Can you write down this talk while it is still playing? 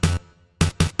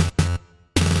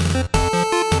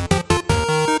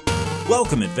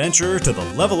Welcome, adventurer, to the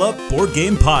Level Up Board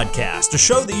Game Podcast, a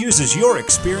show that uses your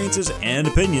experiences and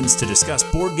opinions to discuss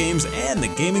board games and the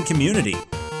gaming community.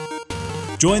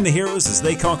 Join the heroes as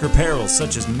they conquer perils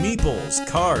such as meeples,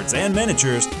 cards, and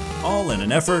miniatures, all in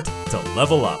an effort to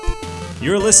level up.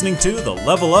 You're listening to the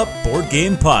Level Up Board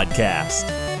Game Podcast.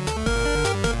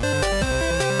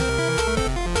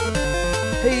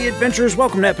 Hey adventurers,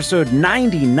 welcome to episode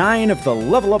 99 of the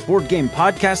Level Up Board Game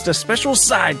Podcast, a special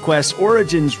Sidequest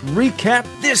Origins recap.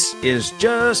 This is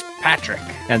just Patrick.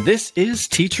 And this is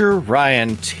Teacher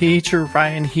Ryan. Teacher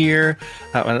Ryan here.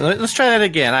 Let's try that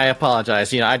again. I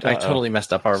apologize. I totally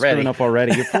messed up already. Screwing up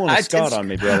already. You're pulling a Scott on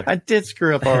me, brother. I did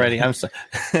screw up already. I'm sorry.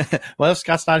 Well, if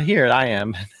Scott's not here, I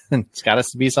am. It's got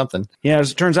us to be something. Yeah,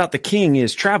 as it turns out, the king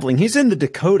is traveling. He's in the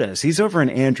Dakotas. He's over in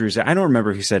Andrews. I don't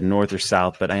remember if he said north or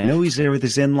south, but I know he's there with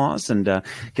his in-laws and going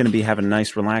to be having a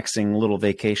nice, relaxing little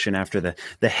vacation after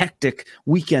the hectic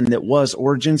weekend that was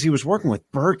Origins. He was working with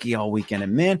Berkey all weekend,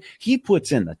 and man, he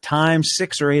puts in the time,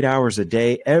 6 or 8 hours a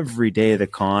day, every day of the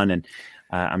con. And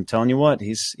I'm telling you what,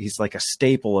 he's like a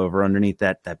staple over underneath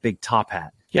that big top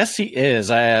hat. Yes, he is.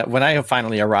 When I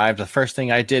finally arrived, the first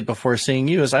thing I did before seeing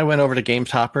you is I went over to Game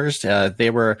Toppers. They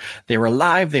were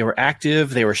live. They were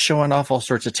active. They were showing off all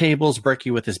sorts of tables. Berkey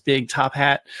with his big top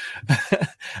hat.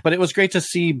 But it was great to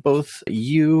see both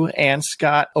you and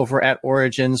Scott over at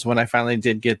Origins when I finally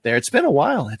did get there. It's been a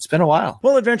while.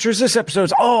 Well, adventurers, this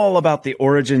episode's all about the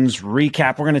Origins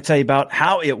recap. We're going to tell you about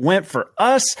how it went for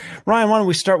us. Ryan, why don't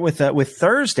we start with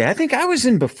Thursday? I think I was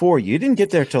in before you. You didn't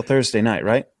get there till Thursday night,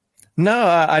 right? No,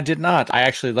 I did not. I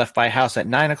actually left my house at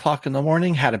 9 o'clock in the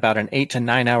morning, had about an 8 to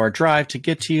 9 hour drive to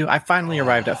get to you. I finally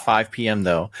arrived at 5 p.m.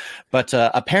 though. But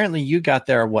apparently you got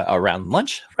there, around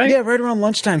lunch, right? Yeah, right around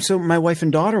lunchtime. So my wife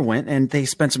and daughter went and they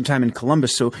spent some time in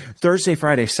Columbus. So Thursday,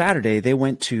 Friday, Saturday, they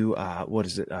went to, I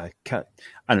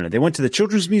don't know. They went to the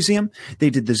Children's Museum, they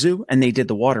did the zoo, and they did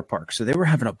the water park. So they were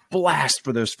having a blast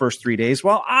for those first 3 days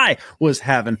while I was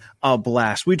having a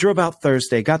blast. We drove out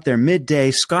Thursday, got there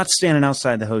midday. Scott's standing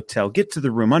outside the hotel, get to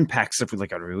the room, unpack stuff. We're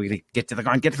like, are we going to get to the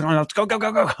con, let's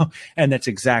go. And that's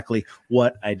exactly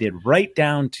what I did, right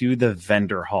down to the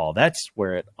vendor hall. That's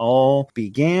where it all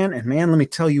began. And man, let me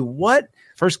tell you what.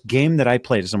 First game that I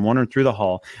played as I'm wandering through the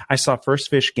hall, I saw First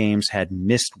Fish Games had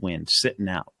Mistwind sitting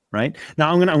out. Right now,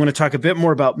 I'm going to talk a bit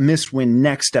more about Mistwind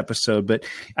next episode, but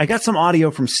I got some audio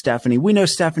from Stephanie. We know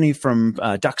Stephanie from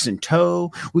Ducks in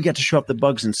Tow. We got to show up the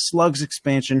Bugs and Slugs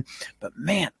expansion, but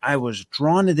man, I was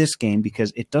drawn to this game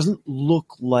because it doesn't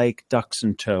look like Ducks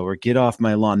in Tow or Get Off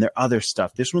My Lawn. Their other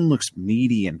stuff. This one looks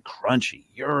meaty and crunchy.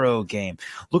 Euro game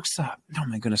looks, oh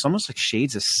my goodness, almost like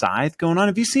shades of Scythe going on.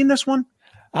 Have you seen this one?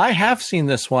 I have seen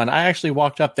this one. I actually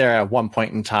walked up there at one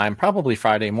point in time, probably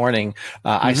Friday morning.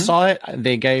 I saw it.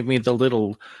 They gave me the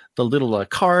little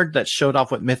card that showed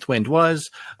off what Mistwind was.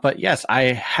 But yes, I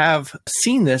have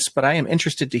seen this, but I am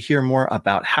interested to hear more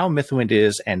about how Mistwind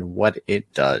is and what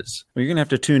it does. Well, you're going to have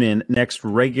to tune in next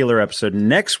regular episode.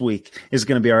 Next week is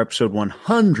going to be our episode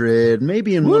 100,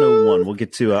 maybe in 101. We'll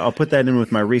get to, I'll put that in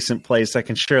with my recent plays so I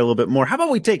can share a little bit more. How about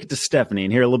we take it to Stephanie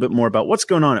and hear a little bit more about what's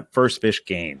going on at First Fish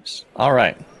Games? All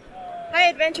right. Hi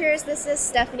adventurers, this is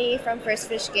Stephanie from First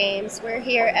Fish Games. We're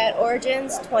here at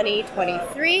Origins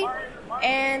 2023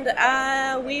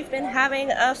 and we've been having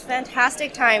a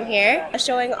fantastic time here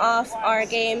showing off our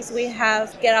games. We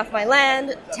have Get Off My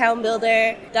Land, Town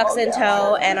Builder, Ducks in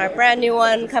Tow, and our brand new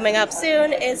one coming up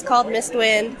soon is called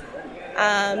Mistwind.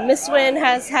 Mistwind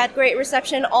has had great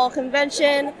reception all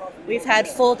convention. We've had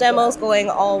full demos going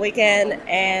all weekend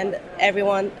and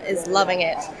everyone is loving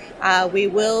it. We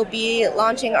will be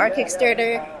launching our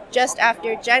Kickstarter just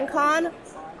after Gen Con,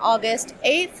 August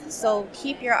 8th, so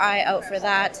keep your eye out for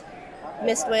that.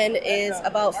 Mistwind is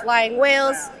about flying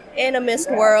whales in a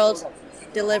mist world,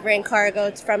 delivering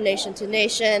cargo from nation to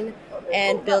nation,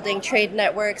 and building trade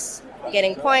networks,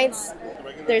 getting points.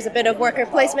 There's a bit of worker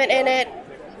placement in it.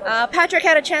 Patrick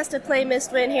had a chance to play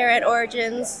Mistwind here at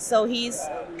Origins, so he's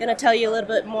going to tell you a little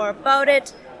bit more about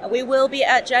it. We will be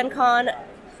at Gen Con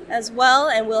as well,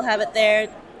 and we'll have it there.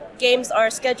 Games are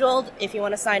scheduled if you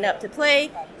want to sign up to play.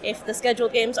 If the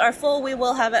scheduled games are full, we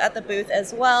will have it at the booth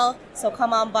as well. So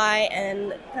come on by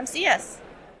and come see us.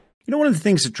 You know, one of the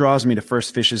things that draws me to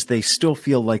First Fish is they still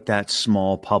feel like that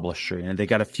small publisher. You know, they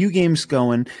got a few games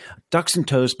going. Ducks and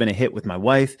Tow's been a hit with my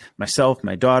wife, myself,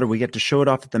 my daughter. We get to show it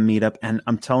off at the meetup. And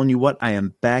I'm telling you what, I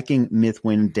am backing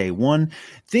Mistwind day one.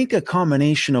 Think a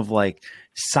combination of like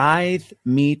Scythe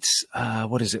meets,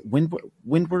 what is it? Windward?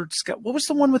 What was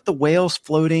the one with the whales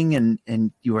floating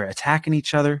and you were attacking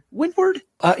each other? Windward?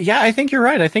 Yeah, I think you're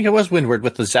right. I think it was Windward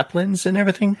with the Zeppelins and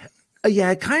everything.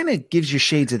 Yeah, it kind of gives you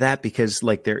shades of that because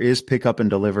like there is pick up and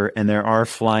deliver and there are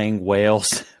flying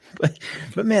whales.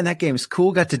 But man, that game's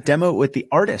cool. Got to demo it with the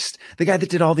artist. The guy that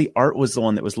did all the art was the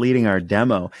one that was leading our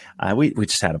demo. We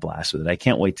just had a blast with it. I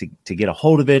can't wait to get a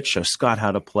hold of it, show Scott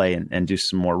how to play, and do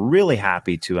some more. Really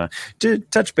happy to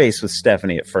touch base with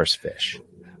Stephanie at First Fish.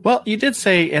 Well, you did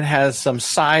say it has some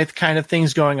Scythe kind of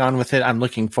things going on with it. I'm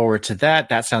looking forward to that.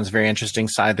 That sounds very interesting.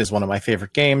 Scythe is one of my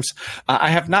favorite games. I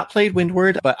have not played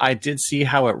Windward, but I did see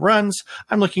how it runs.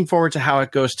 I'm looking forward to how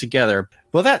it goes together.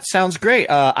 Well, that sounds great.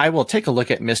 I will take a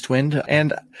look at Mistwind,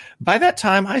 and by that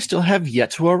time, I still have yet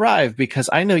to arrive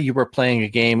because I know you were playing a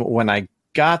game when I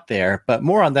got there, but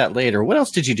more on that later. What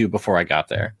else did you do before I got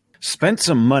there? Spent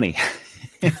some money.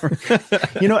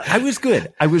 You know, I was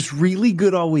good. I was really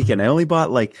good all weekend. I only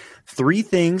bought like 3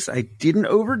 things. I didn't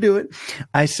overdo it.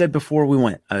 I said before we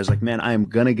went, I was like, man, I am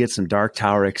going to get some Dark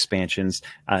Tower expansions.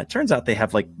 It turns out they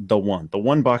have like the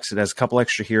one box that has a couple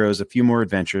extra heroes, a few more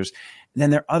adventures. And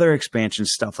then there are other expansion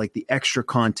stuff like the extra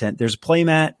content. There's a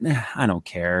playmat. I don't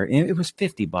care. It was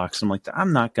 $50. I'm like,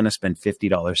 I'm not going to spend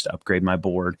 $50 to upgrade my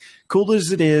board. Cool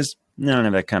as it is, I don't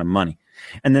have that kind of money.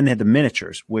 And then they had the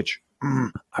miniatures, which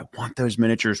I want those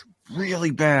miniatures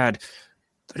really bad,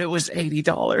 but it was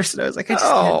 $80. And I was like, I just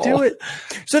can't do it.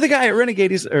 So the guy at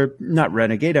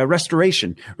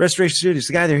Restoration Studios,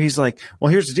 the guy there, he's like,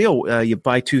 well, here's the deal. You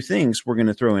buy 2 things. We're going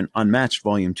to throw in Unmatched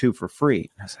Volume 2 for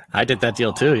free. I did that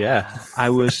deal too. Yeah.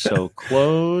 I was so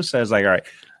close. I was like, all right,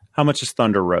 how much is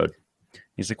Thunder Road?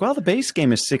 He's like, well, the base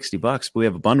game is $60, but we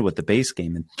have a bundle with the base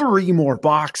game and 3 more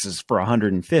boxes for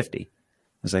 $150.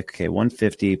 I was like, okay,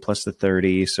 150 plus the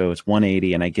 30, so it's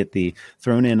 180, and I get the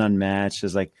thrown in Unmatched. I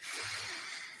was like,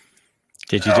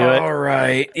 did you do it? All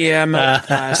right, yeah, melt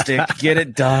plastic, get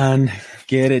it done.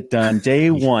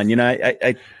 Day one, you know,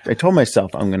 I told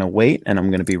myself I'm going to wait and I'm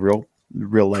going to be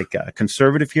real like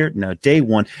conservative here. No, day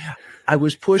one, I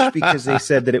was pushed because they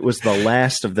said that it was the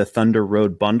last of the Thunder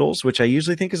Road bundles, which I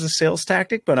usually think is a sales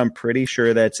tactic, but I'm pretty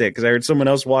sure that's it because I heard someone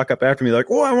else walk up after me like,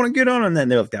 oh, I want to get on, and then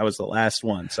they're like, that was the last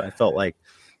one. So I felt like,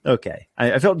 okay,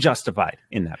 I felt justified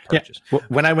in that purchase. Yeah.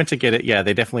 When I went to get it, yeah,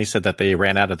 they definitely said that they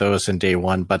ran out of those in day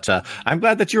one, but I'm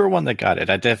glad that you were one that got it.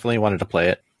 I definitely wanted to play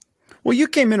it. Well, you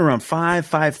came in around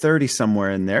 5:30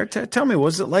 somewhere in there. Tell me, what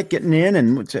was it like getting in,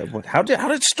 and how did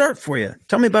it start for you?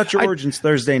 Tell me about your origins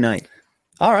Thursday night.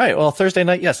 All right. Well, Thursday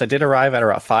night, yes, I did arrive at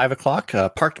around 5 o'clock.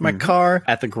 Parked my car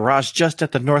at the garage just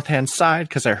at the north-hand side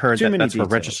because I heard that's where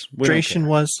registration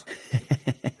was.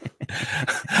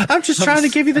 I'm just trying to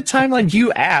give you the timeline.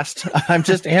 You asked. I'm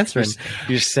just answering.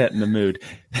 You're setting the mood.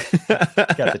 Got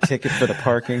the ticket for the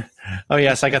parking. Oh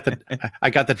yes, I got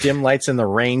the dim lights and the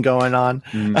rain going on.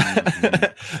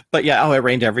 But yeah, it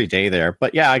rained every day there.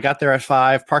 But yeah, I got there at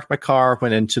 5, parked my car,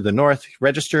 went into the north,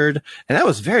 registered, and that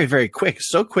was very, very quick.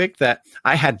 So quick that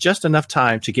I had just enough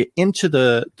time to get into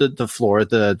the floor,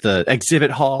 the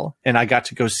exhibit hall, and I got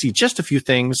to go see just a few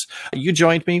things. You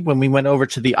joined me when we went over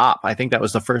to the op. I think that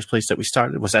was the first place that we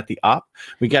started, was at the op.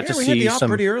 We got to see the op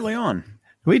pretty early on.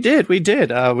 We did. We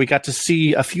got to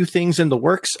see a few things in the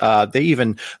works. They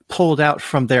even pulled out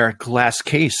from their glass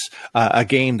case a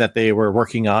game that they were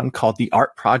working on called The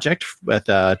Art Project with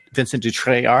Vincent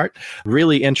Dutré art.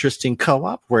 Really interesting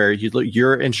co-op where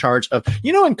you're in charge of,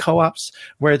 in co-ops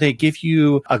where they give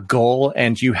you a goal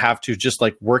and you have to just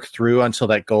like work through until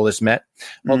that goal is met.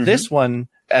 Well, this one,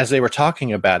 as they were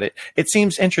talking about it, it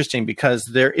seems interesting because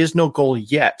there is no goal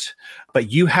yet,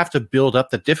 but you have to build up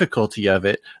the difficulty of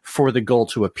it for the goal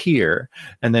to appear.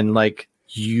 And then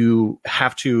you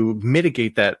have to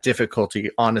mitigate that difficulty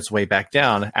on its way back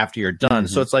down after you're done.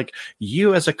 So it's like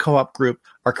you as a co-op group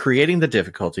are creating the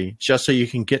difficulty just so you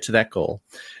can get to that goal.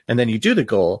 And then you do the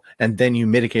goal and then you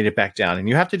mitigate it back down. And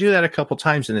you have to do that a couple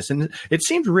times in this. And it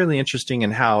seemed really interesting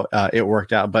in how it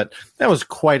worked out, but that was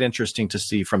quite interesting to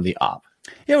see from the op.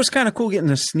 Yeah, it was kind of cool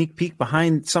getting a sneak peek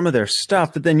behind some of their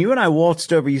stuff. But then you and I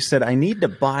waltzed over. You said, I need to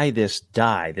buy this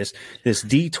die, this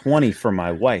D20 for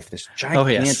my wife, this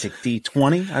gigantic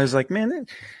D20. I was like, man,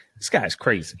 this guy's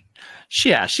crazy.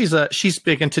 Yeah, she's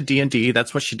big into D&D.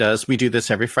 That's what she does. We do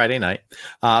this every Friday night.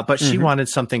 But she wanted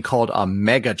something called a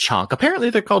mega chunk. Apparently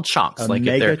they're called chunks.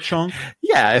 Mega chunk?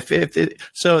 Yeah.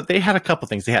 So they had a couple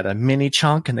things. They had a mini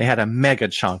chunk and they had a mega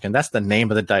chunk, and that's the name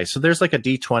of the dice. So there's like a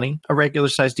D20, a regular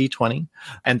size D20.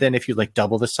 And then if you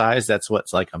double the size, that's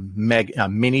what's like a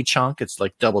mini chunk. It's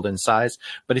like doubled in size.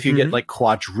 But if you get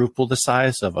quadruple the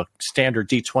size of a standard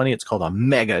D20, it's called a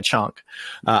mega chunk.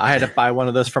 I had to buy one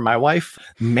of those for my wife.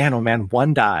 Man, oh man,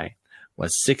 one die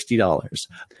was $60.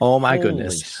 Oh my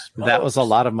goodness. That was a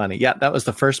lot of money. Yeah, that was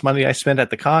the first money I spent at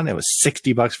the con. It was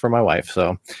 $60 for my wife.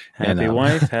 So happy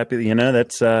wife, happy,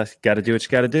 that's got to do what you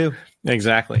got to do.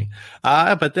 Exactly.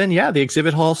 But then, yeah, the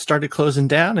exhibit hall started closing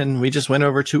down and we just went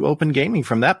over to open gaming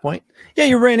from that point. Yeah,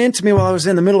 you ran into me while I was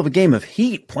in the middle of a game of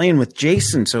Heat playing with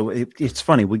Jason. So it's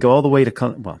funny. We go all the way to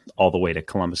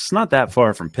Columbus. It's not that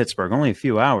far from Pittsburgh, only a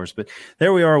few hours, but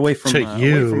there we are away from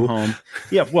home.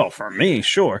 Yeah, well, for me,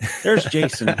 sure. There's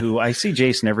Jason, who I see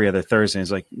Jason every other Thursday.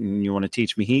 He's like, you want to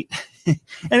teach me Heat?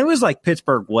 And it was like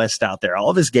Pittsburgh West out there. All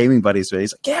of his gaming buddies,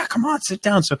 he's like, yeah, come on, sit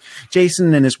down. So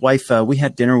Jason and his wife, we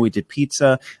had dinner. We did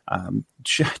pizza.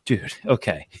 Dude,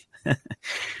 okay.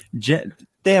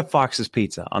 They have Fox's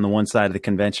Pizza on the one side of the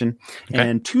convention,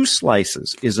 and 2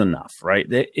 slices is enough, right?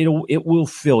 It will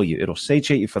fill you. It'll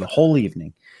satiate you for the whole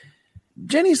evening.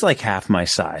 Jenny's like half my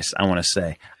size, I want to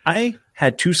say. I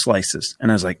had 2 slices,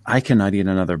 and I was like, I cannot eat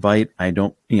another bite. I'm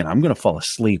going to fall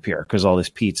asleep here because all this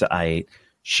pizza I ate.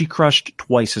 She crushed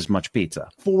twice as much pizza.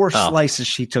 4 slices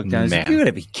she took down. I was like, you got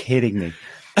to be kidding me.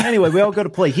 Anyway, we all go to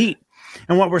play Heat.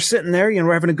 And while we're sitting there,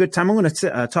 we're having a good time. I'm going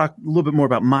to talk a little bit more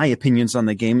about my opinions on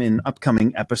the game in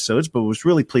upcoming episodes, but was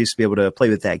really pleased to be able to play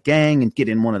with that gang and get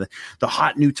in one of the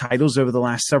hot new titles over the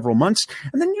last several months.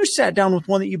 And then you sat down with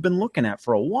one that you've been looking at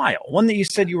for a while, one that you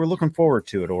said you were looking forward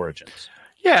to at Origins.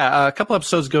 Yeah, a couple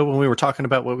episodes ago when we were talking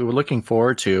about what we were looking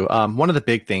forward to, one of the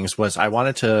big things was I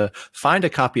wanted to find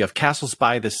a copy of Castles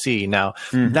by the Sea. Now,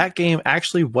 that game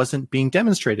actually wasn't being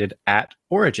demonstrated at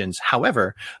Origins.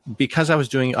 However, because I was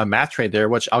doing a math trade there,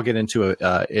 which I'll get into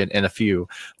in a few,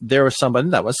 there was somebody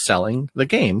that was selling the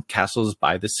game, Castles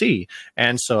by the Sea.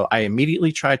 And so I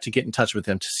immediately tried to get in touch with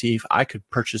him to see if I could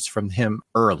purchase from him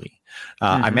early.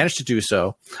 I managed to do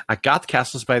so. I got the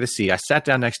Castles by the Sea. I sat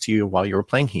down next to you while you were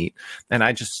playing Heat, and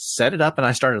I just set it up and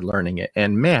I started learning it.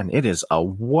 And man, it is a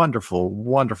wonderful,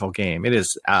 wonderful game. It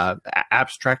is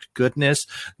abstract goodness.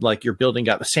 Like you're building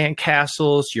out the sand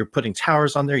castles, you're putting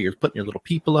towers on there, you're putting your little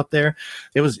people up there.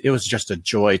 It was just a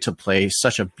joy to play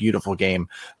such a beautiful game.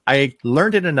 I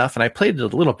learned it enough and I played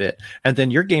it a little bit, and then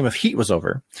your game of Heat was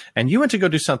over and you went to go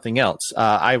do something else.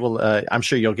 I'm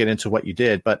sure you'll get into what you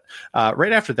did, but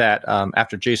right after that,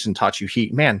 after Jason taught you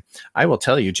Heat, man, I will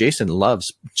tell you, Jason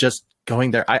loves just going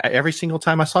there. Every single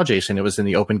time I saw Jason, it was in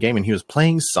the open game and he was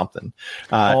playing something.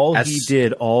 He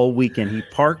did all weekend, he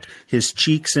parked his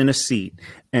cheeks in a seat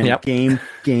and game.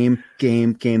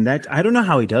 That I don't know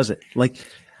how he does it. Like,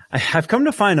 I have come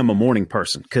to find I'm a morning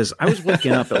person because I was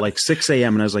waking up at like 6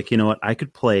 a.m. and I was like, you know what? I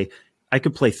could play 3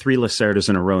 Lacerdas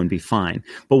in a row and be fine.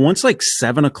 But once like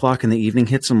 7 o'clock in the evening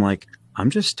hits, I'm like, I'm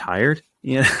just tired.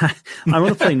 I want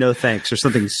to play No Thanks or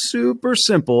something super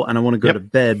simple, and I want to go to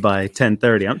bed by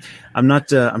 10:30. I'm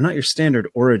not your standard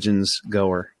Origins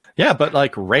goer. Yeah, but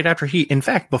like right after in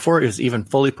fact, before it was even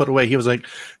fully put away, he was like,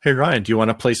 hey, Ryan, do you want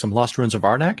to play some Lost Ruins of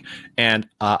Arnak? And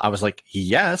I was like,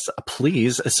 yes,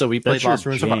 please. So we played Lost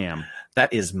Ruins of Arnak.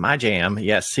 That is my jam.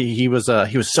 Yes, he was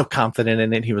so confident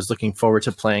in it. He was looking forward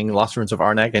to playing Lost Ruins of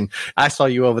Arnak. And I saw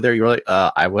you over there. You were like,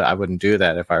 I wouldn't do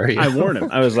that if I were you. I warned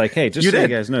him. I was like, hey, just so you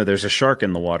guys know, there's a shark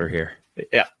in the water here.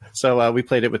 Yeah. So we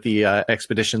played it with the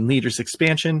Expedition Leaders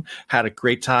expansion, had a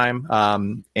great time. We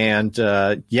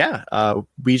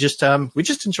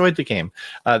just enjoyed the game.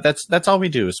 That's all we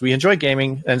do is we enjoy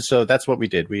gaming. And so that's what we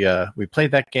did. We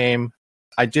played that game.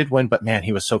 I did win, but man,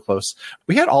 he was so close.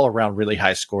 We had all around really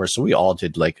high scores. So we all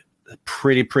did like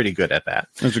pretty good at that.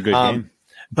 It was a good game.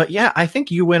 But yeah, I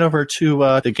think you went over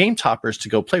to the Game Toppers to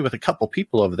go play with a couple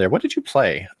people over there. What did you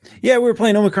play? Yeah, we were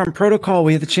playing Omicron Protocol.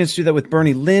 We had the chance to do that with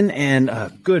Bernie Lynn and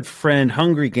a good friend,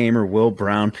 Hungry Gamer, Will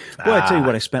Brown. Boy, I tell you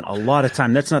what, I spent a lot of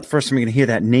time. That's not the first time you're going to hear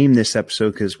that name this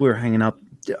episode because we were hanging out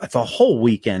the whole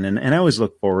weekend, and I always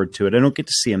look forward to it. I don't get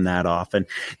to see him that often.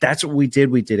 That's what we did.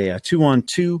 We did a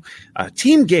 2-on-2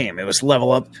 team game. It was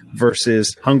Level Up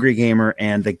versus Hungry Gamer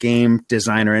and the game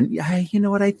designer. And you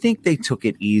know what? I think they took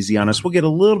it easy on us. We'll get a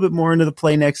little bit more into the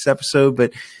play next episode,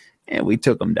 but we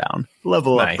took them down.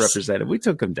 Level Up represented. We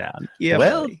took them down. Yeah.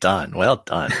 Well done.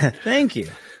 Thank you.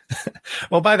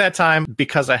 Well, by that time,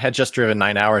 because I had just driven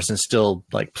 9 hours and still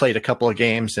like played a couple of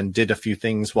games and did a few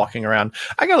things walking around,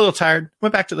 I got a little tired,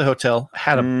 went back to the hotel,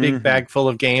 had a big bag full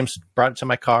of games, brought it to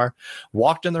my car,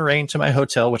 walked in the rain to my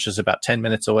hotel, which is about 10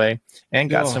 minutes away, and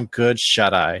got some good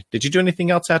shut-eye. Did you do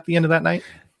anything else at the end of that night?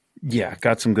 Yeah,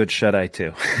 got some good shut-eye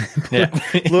too.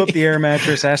 Blew up the air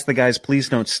mattress, asked the guys, please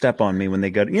don't step on me when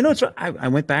they go. So I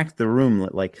went back to the room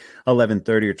at like 11:30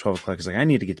 or 12 o'clock. I was like, I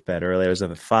need to get to bed early. I was up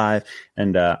at 5,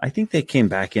 and I think they came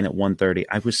back in at 1:30.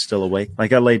 I was still awake.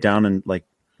 Like I laid down and like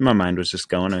my mind was just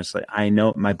going. I was like, I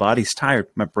know my body's tired,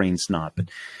 my brain's not, but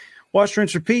Wash,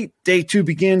 rinse, repeat. Day 2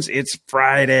 begins. It's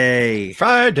Friday.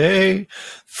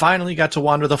 Finally got to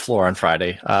wander the floor on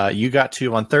Friday. You got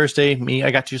to on Thursday. Me,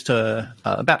 I got to just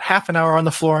about half an hour on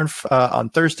the floor on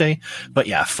Thursday. But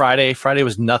yeah, Friday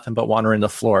was nothing but wandering the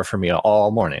floor for me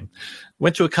all morning.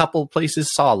 Went to a couple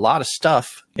places, saw a lot of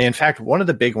stuff. In fact, one of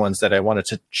the big ones that I wanted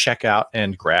to check out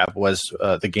and grab was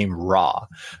the game Raw.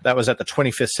 That was at the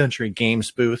 25th Century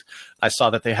Games booth. I saw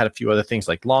that they had a few other things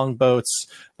like longboats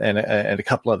and a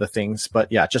couple other things.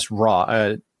 But yeah, just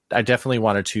Raw. I definitely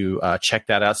wanted to check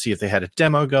that out, see if they had a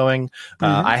demo going.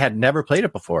 I had never played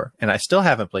it before, and I still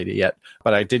haven't played it yet,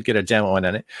 but I did get a demo in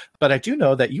it. But I do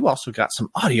know that you also got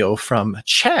some audio from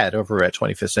Chad over at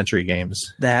 25th Century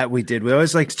Games. That we did. We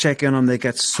always like to check in on them. They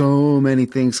got so many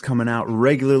things coming out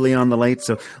regularly on the late.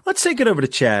 So let's take it over to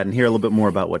Chad and hear a little bit more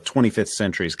about what 25th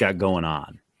Century's got going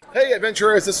on. Hey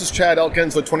adventurers, this is Chad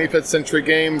Elkins with 25th Century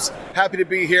Games. Happy to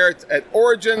be here at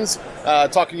Origins,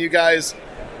 talking to you guys.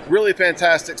 Really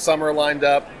fantastic summer lined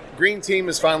up. Green Team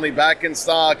is finally back in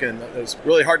stock, and it was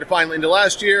really hard to find into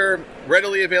last year.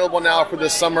 Readily available now for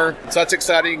this summer. So that's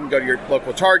exciting. You can go to your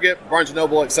local Target, Barnes &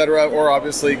 Noble, etc., or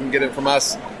obviously you can get it from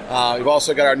us. We've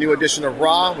also got our new edition of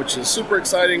Raw, which is super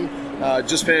exciting.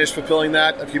 Just finished fulfilling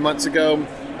that a few months ago.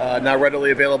 Now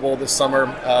readily available this summer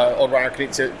over on our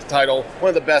title. One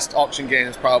of the best auction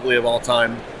games probably of all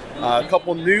time. A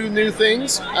couple new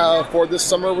things for this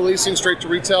summer releasing straight to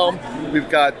retail. We've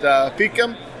got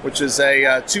Fika, which is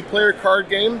a 2-player card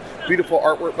game. Beautiful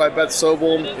artwork by Beth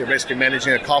Sobel. You're basically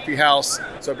managing a coffee house.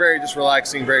 So very just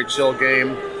relaxing, very chill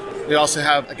game. We also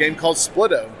have a game called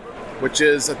Splitto, which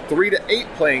is a 3 to 8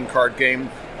 playing card game.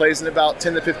 Plays in about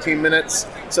 10 to 15 minutes.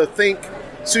 So think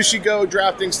Sushi Go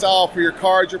drafting style for your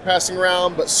cards you're passing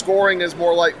around, but scoring is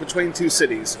more like between two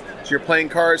cities. So you're playing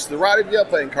cards to the right of you,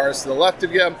 playing cards to the left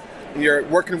of you. And you're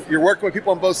working with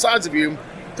people on both sides of you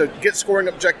to get scoring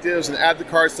objectives and add the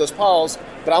cards to those piles.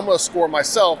 But I'm going to score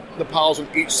myself the piles on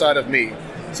each side of me.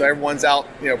 So everyone's out,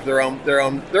 for their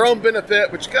own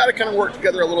benefit, but you got to kind of work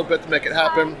together a little bit to make it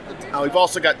happen. We've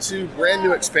also got 2 brand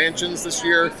new expansions this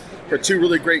year for 2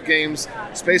 really great games: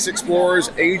 Space Explorers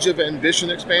Age of Ambition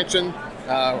expansion.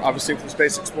 Obviously, for the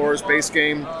Space Explorers base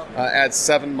game, adds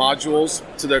 7 modules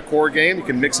to their core game. You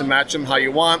can mix and match them how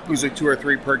you want. Usually 2 or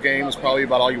 3 per game is probably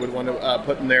about all you would want to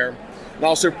put in there. And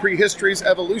also Prehistory's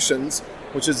Evolutions,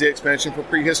 which is the expansion for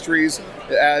Prehistory's.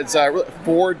 It adds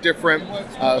 4 different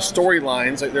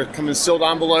storylines. Like they're come in sealed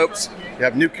envelopes. You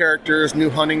have new characters, new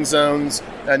hunting zones,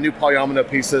 new polyomino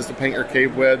pieces to paint your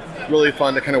cave with. Really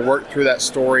fun to kind of work through that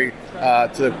story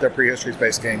to their Prehistory's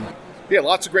base game. Yeah,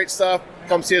 lots of great stuff.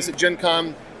 Come see us at Gen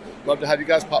Con. Love to have you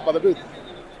guys pop by the booth.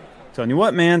 Telling you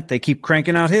what, man, they keep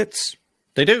cranking out hits.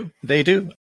 They do.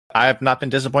 I have not been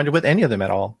disappointed with any of them at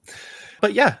all.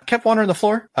 But yeah, kept wandering the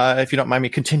floor. If you don't mind me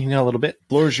continuing a little bit.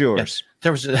 Floor's yours. Yeah,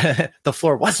 there was the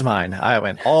floor was mine. I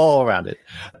went all around it.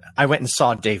 I went and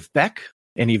saw Dave Beck.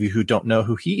 Any of you who don't know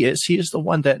who he is the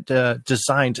one that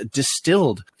designed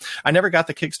Distilled. I never got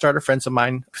the Kickstarter. Friends of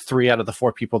mine, 3 out of the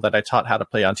 4 people that I taught how to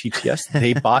play on TTS,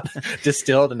 they bought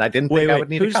Distilled, and I didn't think I would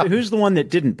need a copy. Who's the one that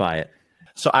didn't buy it?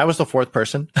 So I was the 4th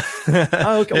person.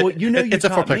 Oh, okay. Well, you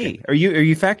taught me. Are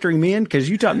you factoring me in? Because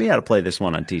you taught me how to play this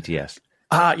one on TTS.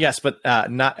 Yes, but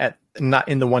not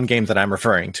in the one game that I'm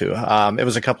referring to. It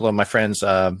was a couple of my friends,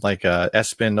 like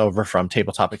Espen over from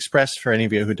Tabletop Express. For any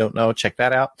of you who don't know, check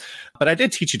that out. But I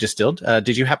did teach you Distilled.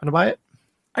 Did you happen to buy it?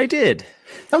 I did.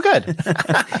 Oh, good.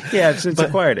 Yeah, I've since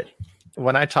acquired it.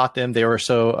 When I taught them, they were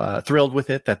so thrilled with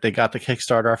it that they got the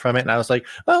Kickstarter from it. And I was like,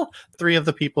 well, 3 of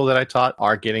the people that I taught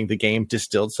are getting the game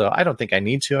Distilled, so I don't think I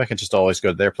need to. I can just always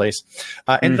go to their place.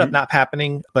 Ended up not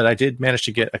happening, but I did manage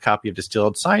to get a copy of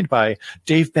Distilled signed by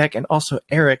Dave Beck and also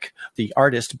Eric, the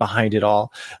artist behind it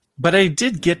all. But I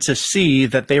did get to see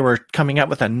that they were coming out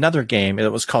with another game.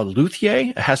 It was called Luthier.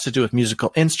 It has to do with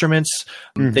musical instruments.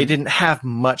 They didn't have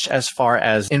much as far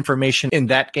as information in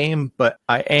that game, but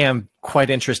I am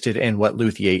quite interested in what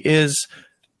Luthier is.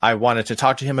 I wanted to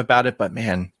talk to him about it, but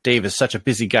man, Dave is such a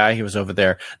busy guy. He was over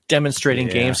there demonstrating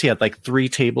games. He had like 3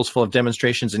 tables full of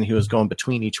demonstrations, and he was going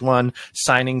between each one,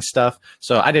 signing stuff.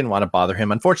 So I didn't want to bother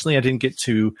him. Unfortunately, I didn't get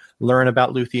to learn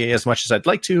about Luthier as much as I'd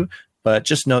like to. But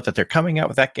just note that they're coming out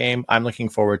with that game. I'm looking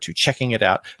forward to checking it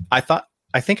out. I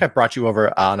think I brought you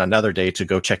over on another day to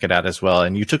go check it out as well,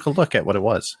 and you took a look at what it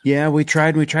was. Yeah, we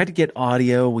tried to get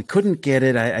audio. We couldn't get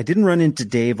it. I didn't run into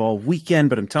Dave all weekend,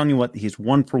 but I'm telling you what, he's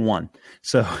 1 for 1.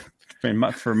 So in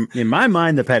my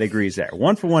mind, the pedigree's there.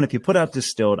 1 for 1. If you put out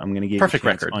Distilled, I'm going to give perfect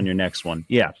you a chance record on your next one.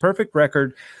 Yeah, perfect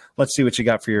record. Let's see what you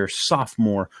got for your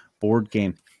sophomore board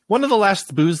game. One of the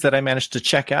last booths that I managed to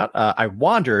check out, I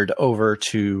wandered over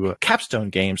to Capstone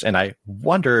Games, and I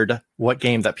wondered what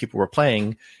game that people were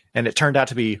playing, and it turned out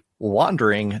to be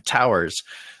Wandering Towers.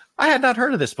 I had not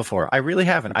heard of this before. I really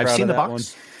haven't. I've seen the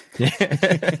box.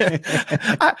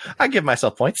 I give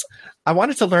myself points. I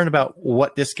wanted to learn about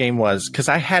what this game was because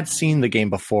I had seen the game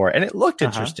before, and it looked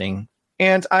interesting.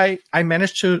 And I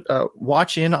managed to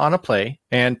watch in on a play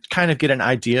and kind of get an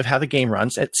idea of how the game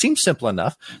runs. It seems simple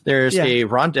enough. There's a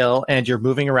rondel, and you're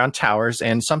moving around towers,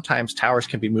 and sometimes towers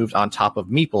can be moved on top of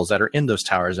meeples that are in those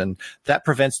towers, and that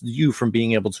prevents you from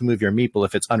being able to move your meeple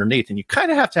if it's underneath. And you kind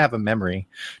of have to have a memory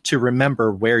to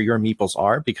remember where your meeples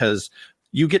are, because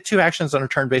you get 2 actions on a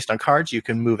turn based on cards. You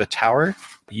can move a tower.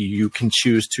 You can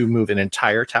choose to move an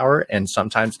entire tower. And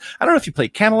sometimes, I don't know if you play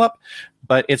Camel Up,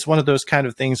 but it's one of those kind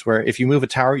of things where if you move a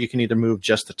tower, you can either move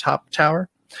just the top tower,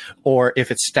 or if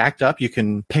it's stacked up, you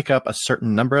can pick up a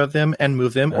certain number of them and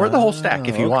move them, or the whole stack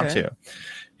if you want to.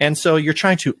 And so you're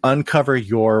trying to uncover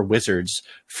your wizards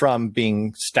from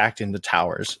being stacked in the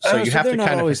towers. So you have to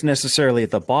not always necessarily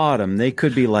at the bottom. They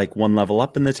could be like one level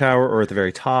up in the tower or at the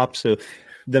very top. So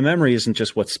the memory isn't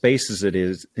just what spaces it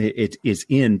is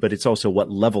in, but it's also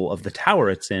what level of the tower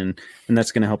it's in, and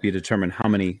that's going to help you determine how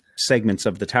many segments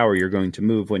of the tower you're going to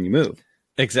move when you move.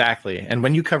 Exactly. And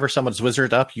when you cover someone's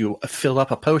wizard up, you fill up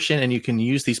a potion, and you can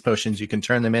use these potions. You can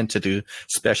turn them in to do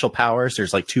special powers.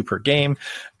 There's like 2 per game.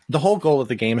 The whole goal of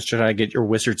the game is to try to get your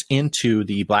wizards into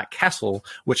the Black Castle,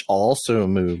 which also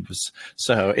moves.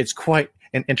 So it's quite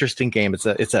an interesting game.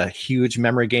 It's a huge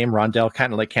memory game, rondel,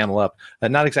 kind of like Camel Up.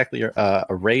 Not exactly a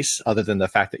race, other than the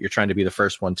fact that you're trying to be the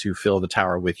first one to fill the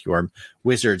tower with your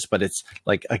wizards. But it's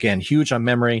like, again, huge on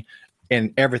memory,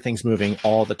 and everything's moving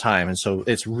all the time. And so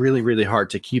it's really, really hard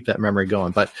to keep that memory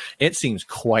going. But it seems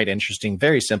quite interesting,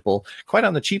 very simple, quite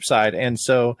on the cheap side. And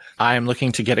so I'm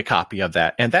looking to get a copy of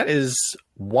that. And that is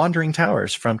Wandering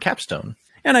Towers from Capstone.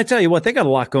 And I tell you what, they got a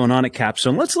lot going on at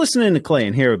Capstone. Let's listen in to Clay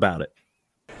and hear about it.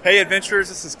 Hey adventurers,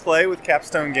 this is Clay with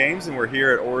Capstone Games, and we're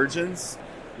here at Origins.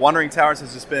 Wandering Towers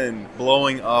has just been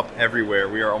blowing up everywhere.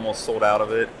 We are almost sold out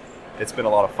of it. It's been a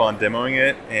lot of fun demoing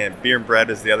it, and Beer and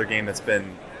Bread is the other game that's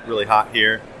been really hot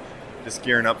here. Just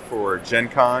gearing up for Gen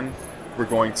Con. We're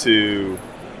going to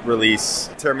release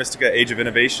Terra Mystica Age of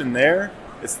Innovation there.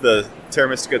 It's the Terra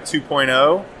Mystica 2.0,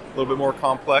 a little bit more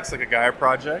complex, like a Gaia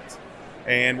project.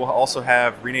 And we'll also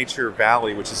have Renature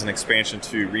Valley, which is an expansion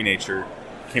to Renature.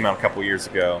 Came out a couple years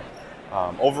ago.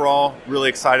 Overall, really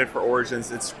excited for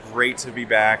Origins. It's great to be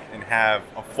back and have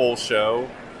a full show.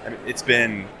 I mean, it's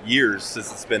been years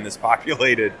since it's been this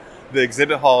populated. The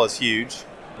exhibit hall is huge.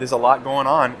 There's a lot going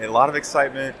on, a lot of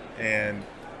excitement, and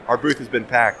our booth has been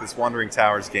packed. This Wandering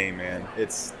Towers game, man,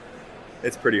 it's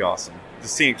pretty awesome.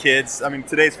 Just seeing kids. I mean,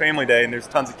 today's family day, and there's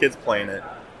tons of kids playing it.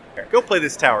 Go play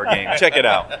this tower game. Check it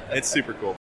out. It's super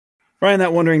cool. Ryan,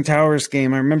 that Wandering Towers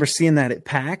game, I remember seeing that at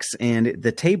PAX, and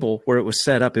the table where it was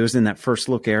set up, it was in that first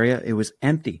look area. It was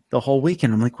empty the whole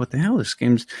weekend. I'm like, what the hell? This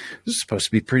is supposed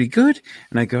to be pretty good.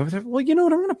 And I go over there, well, you know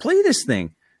what? I'm going to play this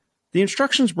thing. The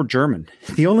instructions were German.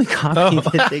 The only copy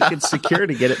that they could secure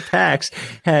to get at PAX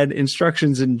had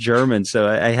instructions in German, so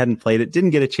I hadn't played it.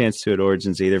 Didn't get a chance to at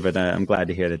Origins either, but I'm glad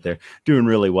to hear that they're doing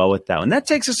really well with that one. That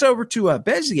takes us over to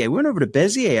Bezier. We went over to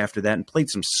Bezier after that and played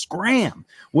some Scram.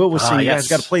 Will was saying, you guys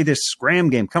got to play this Scram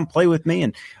game. Come play with me.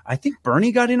 And I think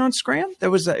Bernie got in on Scram.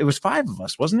 There was it was 5 of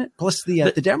us, wasn't it? Plus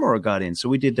the Demoer got in. So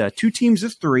we did 2 teams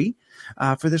of 3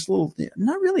 for this little,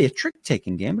 not really a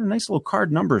trick-taking game, but a nice little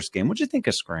card numbers game. What'd you think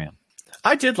of Scram?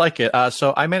 I did like it.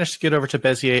 So I managed to get over to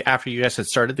Bezier after you guys had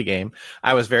started the game.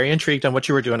 I was very intrigued on what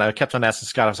you were doing. I kept on asking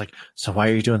Scott. I was like, so why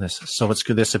are you doing this? So what's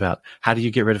this about? How do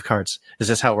you get rid of cards? Is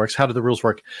this how it works? How do the rules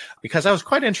work? Because I was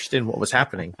quite interested in what was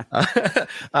happening.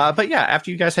 But yeah,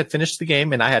 after you guys had finished the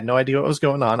game and I had no idea what was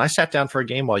going on, I sat down for a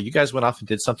game while you guys went off and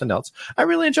did something else. I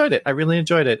really enjoyed it.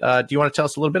 Do you want to tell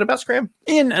us a little bit about Scram?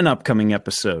 In an upcoming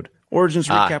episode. Origins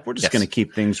recap. We're just going to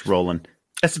keep things rolling.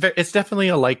 It's definitely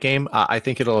a light game. I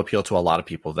think it'll appeal to a lot of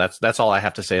people. That's all I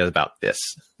have to say about this.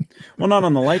 Well, not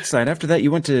on the light side. After that, you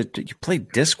played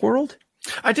Discworld?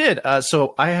 I did.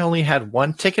 So I only had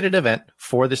one ticketed event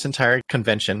for this entire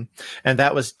convention, and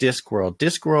that was Discworld.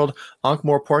 Discworld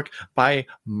Ankh-Morpork by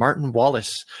Martin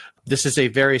Wallace. This is a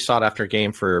very sought after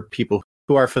game for people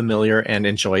who are familiar and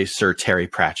enjoy Sir Terry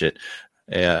Pratchett,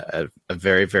 a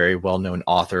very, very well-known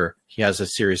author. He has a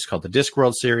series called the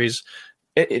Discworld series.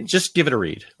 Just give it a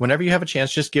read. Whenever you have a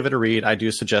chance, just give it a read. I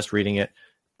do suggest reading it.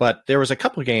 But there was a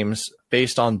couple of games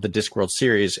based on the Discworld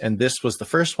series, and this was the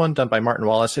first one done by Martin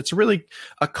Wallace. It's really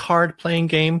a card-playing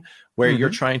game where you're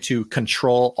trying to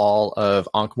control all of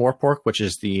Ankh-Morpork, which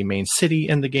is the main city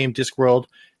in the game Discworld.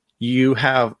 you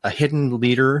have a hidden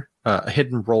leader, a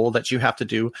hidden role that you have to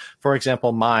do. For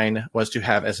example, mine was to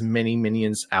have as many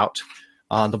minions out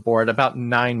on the board, about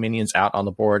 9 minions out on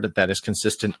the board that is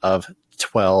consistent of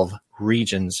 12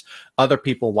 regions. Other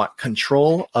people want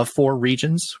control of 4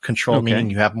 regions. Control meaning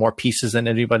you have more pieces than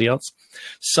anybody else.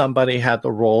 Somebody had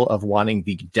the role of wanting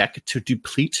the deck to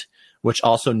deplete, which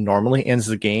also normally ends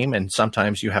the game, and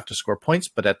sometimes you have to score points.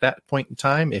 But at that point in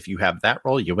time, if you have that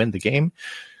role, you win the game.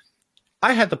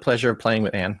 I had the pleasure of playing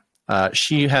with Anne.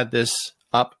 She had this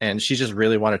up, and she just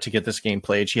really wanted to get this game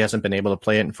played. She hasn't been able to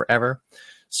play it in forever.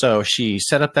 So she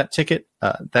set up that ticket,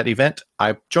 that event.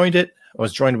 I joined it. I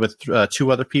was joined with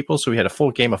 2 other people, so we had a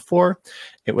full game of 4.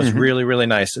 It was really, really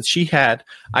nice. And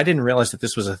I didn't realize that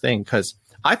this was a thing, because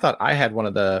I thought I had one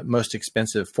of the most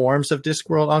expensive forms of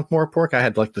Discworld Ankh-Morpork. I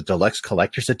had like the deluxe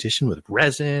collector's edition with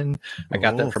resin. I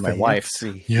got that for my wife.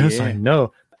 Yes, I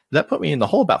know. That put me in the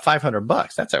hole about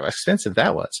 $500. That's how expensive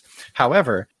that was.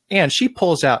 However, and she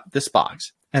pulls out this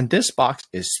box, and this box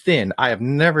is thin. I have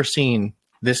never seen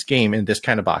this game in this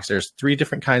kind of box. There's 3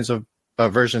 different kinds of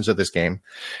versions of this game,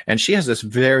 and she has this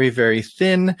very, very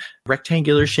thin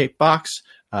rectangular shaped box,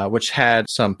 which had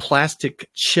some plastic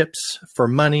chips for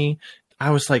money.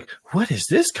 I was like, what is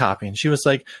this copy? And she was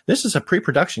like, this is a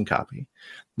pre-production copy.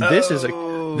 This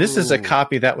is a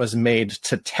copy that was made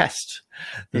to test.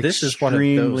 This is one of those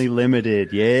extremely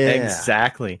limited. Yeah,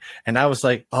 exactly. And I was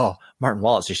like, oh, Martin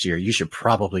Wallace this year, you should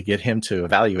probably get him to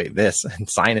evaluate this and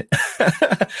sign it.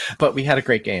 But we had a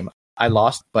great game. I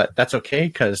lost, but that's okay,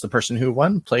 because the person who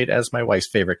won played as my wife's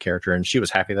favorite character, and she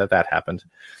was happy that happened.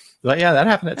 But yeah, that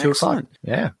happened at 2 o'clock.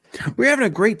 Yeah. We're having a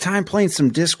great time playing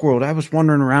some Discworld. I was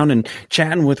wandering around and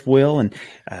chatting with Will and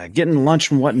getting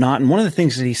lunch and whatnot. And one of the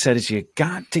things that he said is you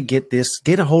got to get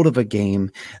a hold of a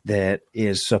game that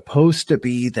is supposed to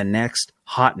be the next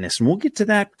hotness. And we'll get to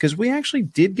that, because we actually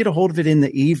did get a hold of it in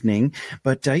the evening.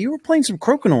 But you were playing some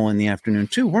Crokinole in the afternoon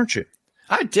too, weren't you?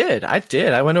 I did.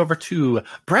 I went over to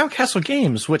Brown Castle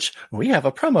Games, which we have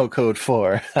a promo code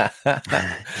for.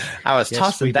 I was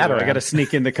tossing that around. I got to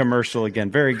sneak in the commercial again.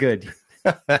 Very good.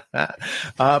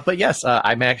 But yes,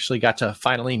 I actually got to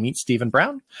finally meet Stephen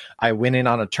Brown. I went in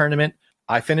on a tournament.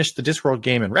 I finished the Discworld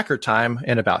game in record time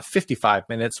in about 55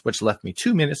 minutes, which left me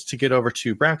 2 minutes to get over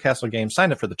to Brown Castle Games,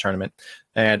 sign up for the tournament.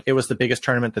 And it was the biggest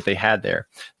tournament that they had there.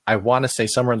 I want to say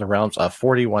somewhere in the realms of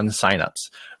 41 signups,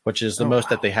 which is the most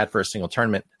that they had for a single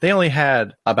tournament. They only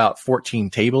had about 14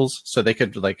 tables, so they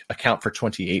could like account for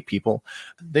 28 people.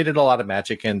 They did a lot of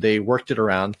magic, and they worked it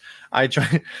around. I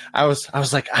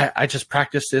was like, I just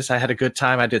practiced this. I had a good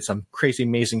time. I did some crazy,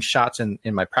 amazing shots in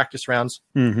my practice rounds.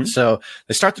 Mm-hmm. So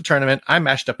they start the tournament. I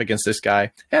matched up against this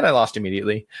guy, and I lost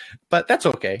immediately, but that's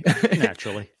okay.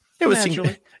 Naturally. It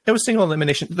was single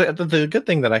elimination. The good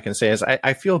thing that I can say is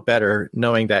I feel better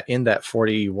knowing that in that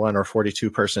 41 or 42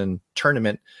 person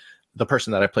tournament, the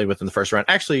person that I played with in the first round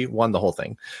actually won the whole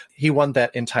thing. He won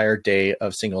that entire day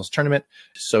of singles tournament.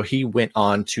 So he went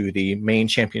on to the main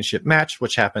championship match,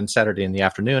 which happened Saturday in the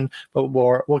afternoon. But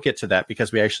we'll get to that,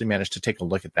 because we actually managed to take a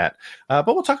look at that. But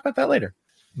we'll talk about that later.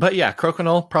 But yeah,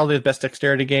 Crokinole, probably the best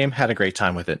dexterity game. Had a great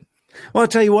time with it. Well, I'll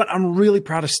tell you what, I'm really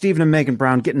proud of Stephen and Megan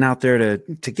Brown getting out there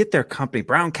to get their company,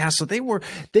 Brown Castle. They were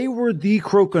the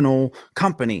Crokinole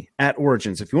company at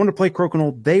Origins. If you want to play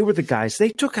Crokinole, they were the guys. They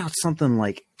took out something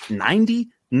like 90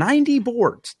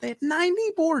 boards. They had 90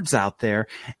 boards out there,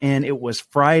 and it was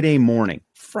Friday morning.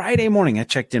 I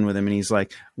checked in with him, and he's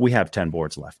like, we have 10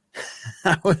 boards left.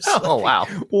 I was wow.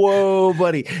 Whoa,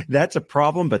 buddy. That's a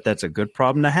problem, but that's a good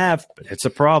problem to have. But it's a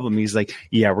problem. He's like,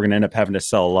 yeah, we're going to end up having to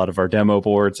sell a lot of our demo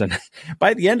boards. And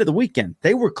by the end of the weekend,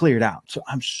 they were cleared out. So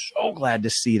I'm so glad to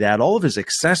see that. All of his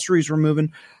accessories were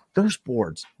moving. Those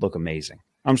boards look amazing.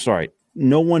 I'm sorry.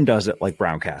 No one does it like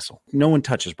Brown Castle. No one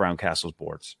touches Brown Castle's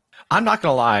boards. I'm not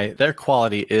going to lie. Their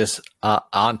quality is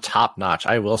on top notch.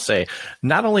 I will say,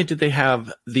 not only did they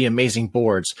have the amazing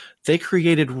boards, they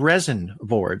created resin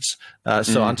boards.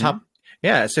 So on top,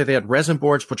 so they had resin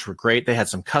boards, which were great. They had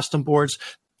some custom boards.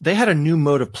 They had a new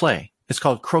mode of play. It's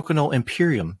called Crokinole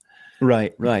Imperium.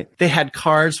 Right. They had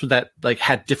cards that like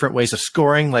had different ways of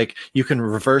scoring. Like you can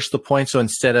reverse the points. So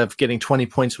instead of getting 20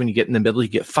 points when you get in the middle, you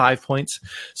get 5 points.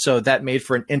 So that made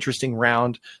for an interesting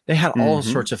round. They had all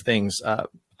sorts of things.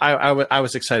 I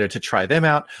was excited to try them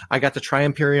out. I got to try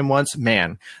Imperium once.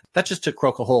 Man, that just took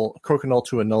Crokinole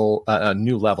to a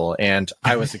new level. And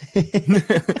I was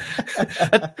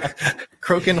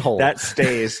Crokinole. That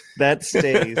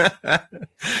stays.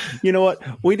 You know what?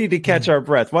 We need to catch our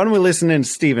breath. Why don't we listen in to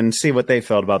Steven and see what they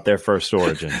felt about their first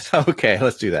Origins? Okay,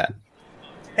 let's do that.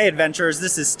 Hey adventurers,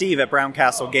 this is Steve at Brown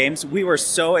Castle Games. We were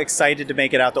so excited to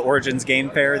make it out to Origins Game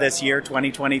Fair this year,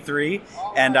 2023,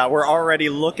 and we're already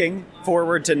looking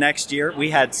forward to next year.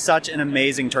 We had such an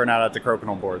amazing turnout at the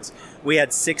Crokinole boards. We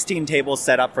had 16 tables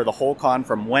set up for the whole con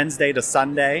from Wednesday to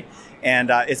Sunday,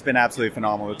 and it's been absolutely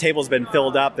phenomenal. The table's been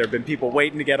filled up. There have been people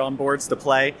waiting to get on boards to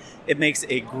play. It makes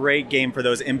a great game for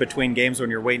those in-between games when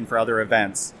you're waiting for other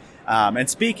events. And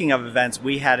speaking of events,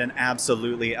 we had an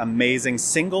absolutely amazing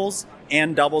singles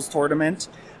and doubles tournament.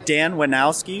 Dan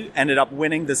Winowski ended up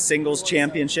winning the singles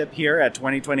championship here at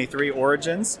 2023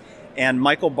 Origins, and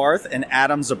Michael Barth and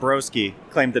Adam Zabrowski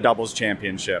claimed the doubles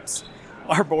championships.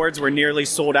 Our boards were nearly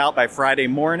sold out by Friday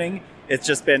morning. It's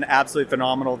just been absolutely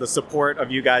phenomenal, the support of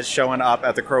you guys showing up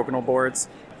at the Crokinole boards.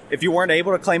 If you weren't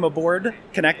able to claim a board,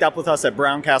 connect up with us at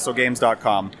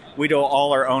browncastlegames.com. We do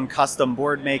all our own custom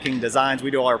board making designs. We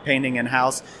do all our painting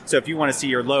in-house. So if you want to see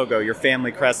your logo, your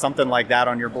family crest, something like that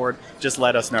on your board, just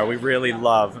let us know. We really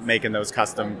love making those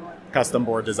custom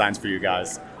board designs for you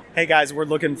guys. Hey guys, we're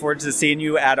looking forward to seeing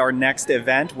you at our next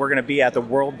event. We're going to be at the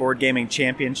World Board Gaming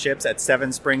Championships at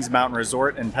Seven Springs Mountain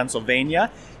Resort in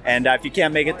Pennsylvania. And if you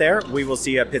can't make it there, we will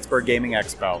see you at Pittsburgh Gaming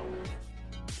Expo.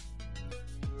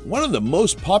 One of the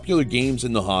most popular games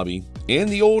in the hobby, and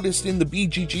the oldest in the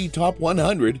BGG Top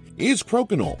 100, is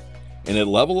Crokinole. And at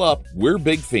Level Up, we're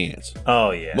big fans.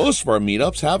 Oh, yeah. Most of our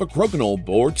meetups have a Crokinole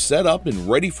board set up and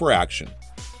ready for action.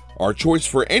 Our choice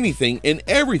for anything and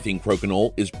everything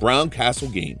Crokinole is Brown Castle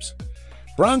Games.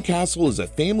 Brown Castle is a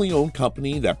family-owned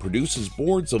company that produces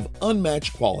boards of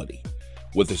unmatched quality.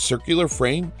 With a circular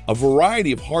frame, a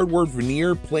variety of hardwood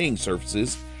veneer playing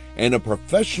surfaces, and a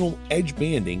professional edge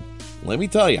banding, let me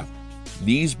tell you,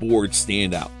 these boards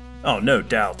stand out. Oh, no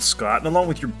doubt, Scott. And along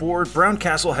with your board, Brown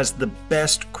Castle has the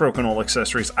best Crokinole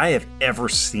accessories I have ever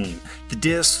seen. The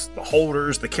discs, the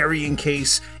holders, the carrying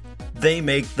case, they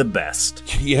make the best.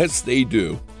 Yes, they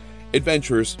do.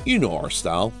 Adventurers, you know our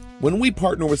style. When we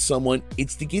partner with someone,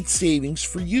 it's to get savings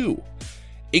for you.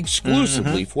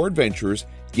 Exclusively for adventurers,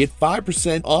 get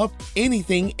 5% off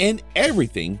anything and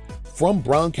everything from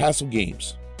Brown Castle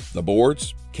Games. The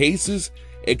boards, cases,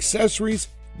 accessories,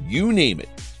 you name it.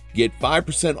 Get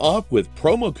 5% off with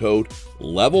promo code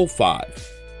LEVEL5.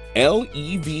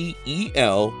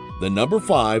 LEVEL, the number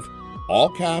 5, all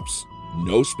caps,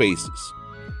 no spaces.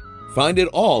 Find it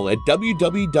all at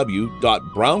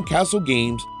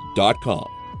www.browncastlegames.com.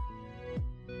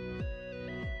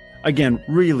 Again,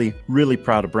 really, really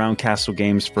proud of Brown Castle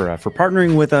Games for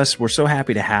partnering with us. We're so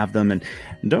happy to have them. And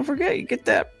don't forget, you get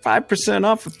that 5%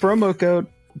 off with promo code.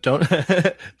 Don't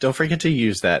forget to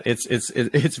use that.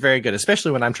 It's very good,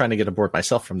 especially when I'm trying to get a board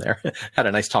myself from there. Had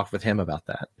a nice talk with him about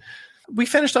that. We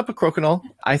finished up at Crokinole.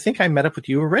 I think I met up with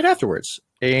you right afterwards.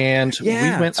 And we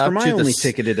went up my to only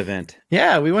ticketed event.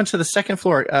 Yeah, we went to the second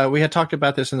floor. We had talked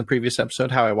about this in the previous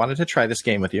episode, how I wanted to try this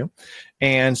game with you.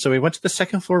 And so we went to the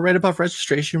second floor right above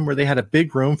registration where they had a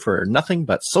big room for nothing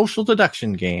but social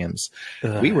deduction games.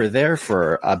 We were there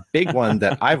for a big one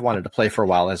that I've wanted to play for a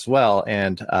while as well.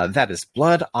 And that is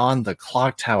Blood on the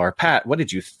Clock Tower. Pat, what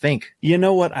did you think? You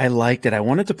know what? I liked it. I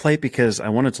wanted to play it because I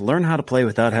wanted to learn how to play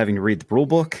without having to read the rule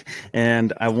book.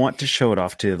 And I want to show it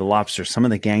off to the Lobster, some of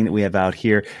the gang that we have out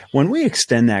here. When we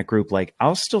extend that group, like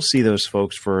I'll still see those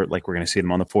folks for like we're going to see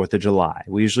them on the 4th of July.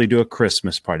 We usually do a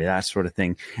Christmas party, that sort of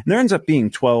thing. And there ends up being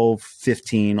 12,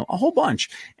 15, a whole bunch.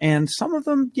 And some of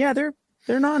them, yeah, they're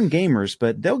non-gamers,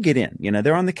 but they'll get in. You know,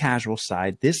 they're on the casual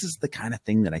side. This is the kind of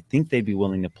thing that I think they'd be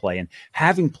willing to play. And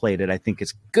having played it, I think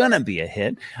it's going to be a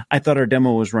hit. I thought our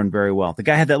demo was run very well. The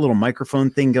guy had that little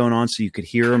microphone thing going on so you could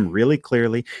hear him really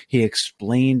clearly. He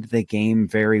explained the game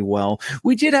very well.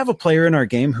 We did have a player in our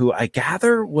game who I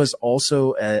gather was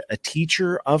also a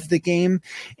teacher of the game.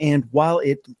 And while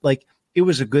it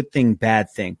was a good thing, bad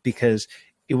thing, because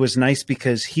it was nice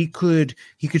because he could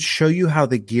show you how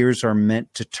the gears are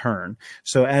meant to turn.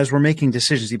 So as we're making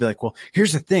decisions, he'd be like, well,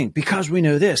 here's the thing, because we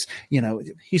know this, you know,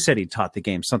 he said he taught the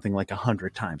game something like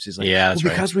 100 times. He's like, yeah, well,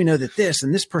 because we know that this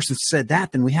and this person said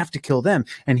that, then we have to kill them.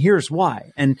 And here's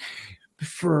why. And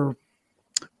for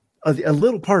a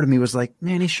little part of me was like,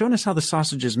 man, he's showing us how the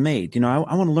sausage is made. You know,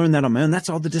 I want to learn that on my own. That's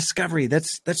all the discovery.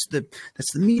 That's the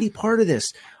meaty part of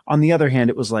this. On the other hand,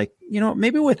 it was like, you know,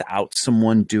 maybe without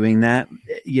someone doing that,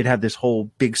 you'd have this whole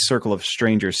big circle of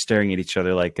strangers staring at each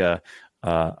other like, I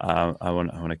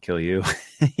want to kill you.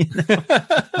 You know?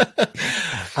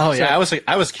 Oh yeah, so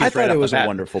I was cute. I thought it was a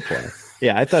wonderful play.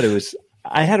 Yeah, I thought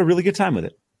I had a really good time with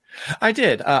it. I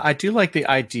did. I do like the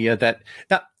idea that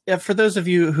now, for those of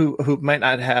you who might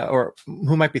not have, or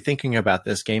who might be thinking about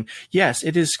this game, yes,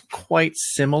 it is quite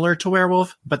similar to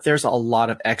Werewolf, but there's a lot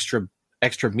of extra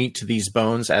extra meat to these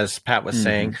bones, as Pat was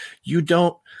saying. You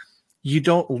don't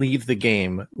leave the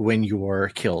game when you're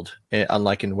killed,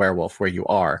 unlike in Werewolf where you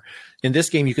are. In this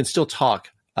game, you can still talk.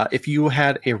 If you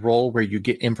had a role where you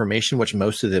get information, which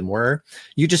most of them were,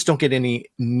 you just don't get any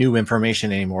new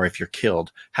information anymore if you're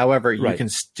killed. However, you can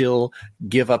still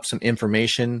give up some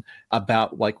information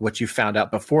about like what you found out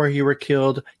before you were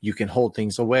killed. You can hold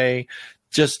things away.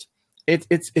 Just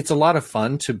it's a lot of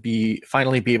fun to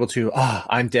finally be able to,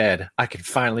 I'm dead. I can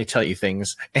finally tell you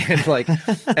things. And like,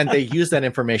 and they use that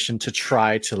information to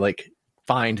try to like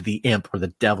find the imp or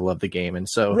the devil of the game. And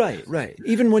so right.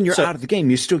 Even when you're out of the game,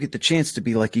 you still get the chance to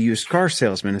be like a used car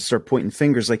salesman and start pointing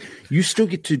fingers. Like you still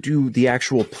get to do the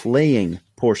actual playing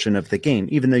portion of the game,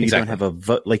 even though you don't have a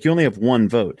vote. Like you only have one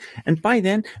vote. And by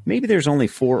then, maybe there's only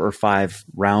 4 or 5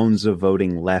 rounds of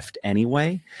voting left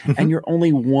anyway. And you're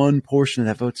only one portion of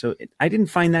that vote. So I didn't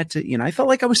find that I felt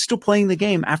like I was still playing the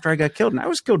game after I got killed. And I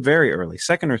was killed very early,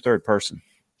 second or third person.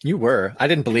 You were. I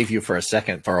didn't believe you for a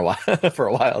second for a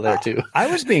while there too. I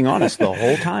was being honest the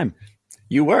whole time.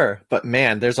 You were, but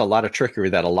man, there's a lot of trickery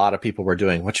that a lot of people were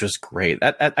doing, which was great.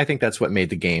 I think that's what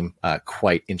made the game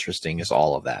quite interesting, is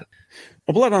all of that.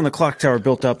 Well, Blood on the Clock Tower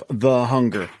built up the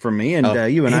hunger for me, and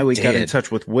you and I got in touch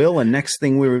with Will, and next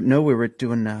thing we were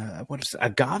doing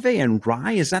Agave and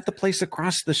Rye. Is that the place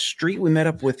across the street? We met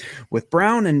up with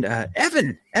Brown and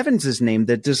Evan. Evan's his name,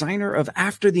 the designer of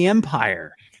After the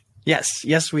Empire.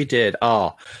 Yes, we did.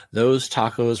 Oh, those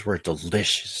tacos were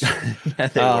delicious.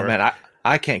 Were. Man,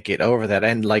 I can't get over that.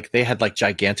 And like they had like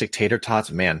gigantic tater tots.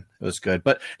 Man, it was good.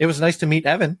 But it was nice to meet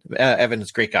Evan. Evan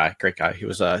is a great guy. He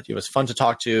was fun to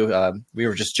talk to. We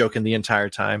were just joking the entire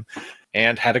time,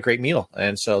 and had a great meal.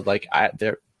 And so like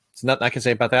there's nothing I can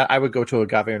say about that. I would go to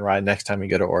Agave and Rye next time we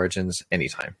go to Origins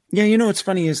anytime. Yeah, what's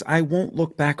funny is I won't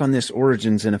look back on this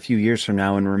Origins in a few years from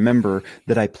now and remember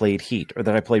that I played Heat or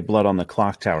that I played Blood on the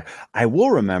Clock Tower. I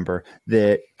will remember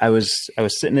that I was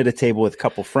sitting at a table with a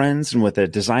couple friends and with a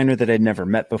designer that I'd never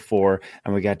met before,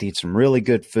 and we got to eat some really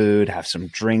good food, have some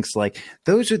drinks. Like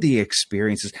those are the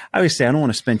experiences. I always say I don't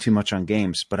want to spend too much on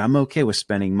games, but I'm okay with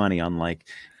spending money on like,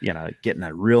 getting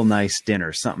a real nice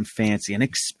dinner, something fancy, an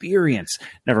experience.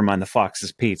 Never mind the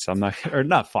Fox's Pizza.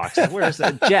 Not Fox's. Where's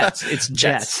that? Jets. It's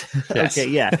Jets. Yes. Okay,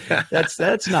 yeah,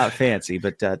 that's not fancy,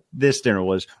 but this dinner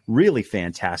was really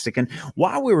fantastic. And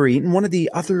while we were eating, one of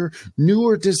the other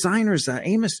newer designers,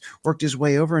 Amos, worked his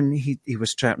way over, and he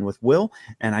was chatting with Will.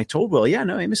 And I told Will,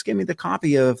 Amos gave me the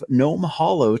copy of Gnome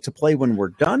Hollow to play when we're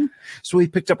done. So we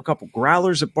picked up a couple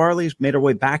growlers at Barley's, made our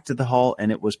way back to the hall,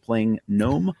 and it was playing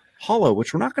Gnome Hollow,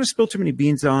 which we're not going to spill too many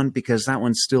beans on because that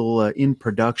one's still in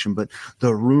production. But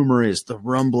the rumor is, the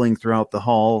rumbling throughout the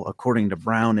hall, according to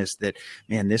Brown, is that,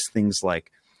 man, this thing's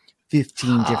like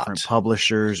 15 different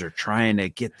publishers are trying to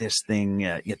get this thing.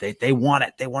 They want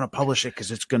it. They want to publish it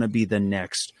because it's going to be the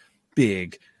next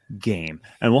big game.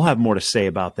 And we'll have more to say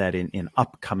about that in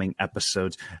upcoming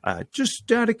episodes.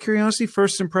 Just out of curiosity,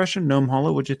 first impression, Gnome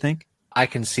Hollow, what'd you think? I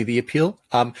can see the appeal.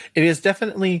 It is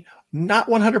definitely not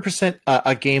 100%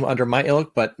 a game under my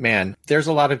ilk, but man, there's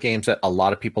a lot of games that a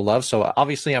lot of people love. So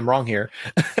obviously I'm wrong here,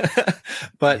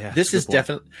 but this is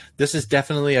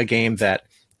definitely a game that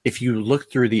if you look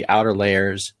through the outer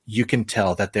layers, you can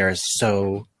tell that there is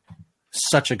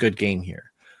such a good game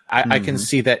here. I can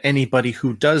see that anybody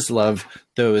who does love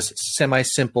those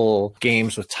semi-simple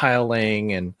games with tile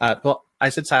laying and, I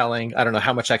said tile laying. I don't know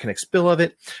how much I can explain of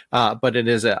it, but it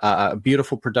is a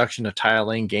beautiful production of tile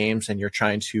laying games, and you're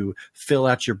trying to fill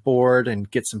out your board and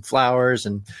get some flowers.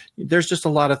 And there's just a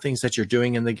lot of things that you're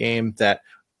doing in the game that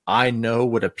I know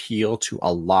would appeal to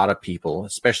a lot of people,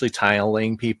 especially tile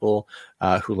laying people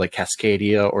who like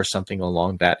Cascadia or something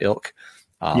along that ilk.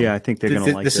 I think they're going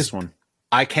to like this one.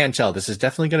 I can tell this is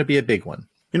definitely going to be a big one.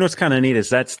 What's kind of neat is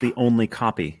that's the only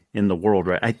copy in the world,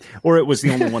 right? Or it was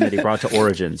the only one that he brought to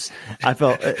Origins. It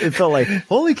felt like,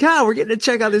 holy cow, we're getting to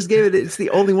check out this game. It's the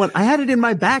only one. I had it in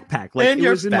my backpack. Like it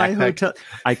was in my hotel.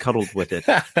 I cuddled with it.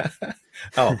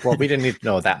 Oh, well, we didn't need to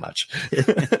know that much.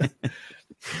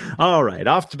 All right,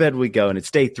 off to bed we go. And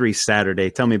it's day 3, Saturday.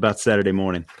 Tell me about Saturday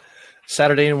morning.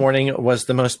 Saturday morning was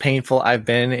the most painful I've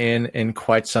been in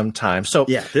quite some time. So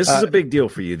yeah, this is a big deal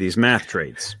for you, these math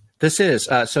trades. This is.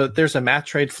 So there's a math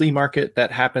trade flea market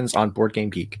that happens on Board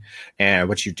Game Geek. And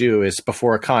what you do is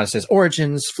before a con, it says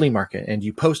Origins Flea Market. And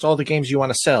you post all the games you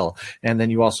want to sell. And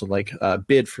then you also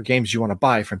bid for games you want to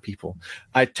buy from people.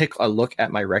 I take a look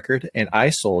at my record and I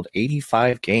sold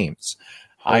 85 games.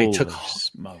 Holy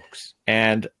smokes.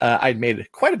 And I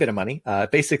made quite a bit of money.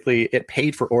 Basically, it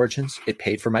paid for Origins. It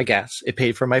paid for my gas. It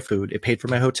paid for my food. It paid for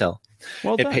my hotel.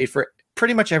 Well done. It paid for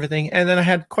pretty much everything. And then I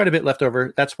had quite a bit left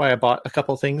over. That's why I bought a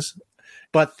couple of things.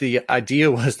 But the idea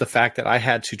was the fact that I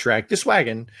had to drag this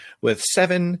wagon with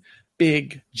 7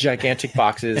 big, gigantic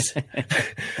boxes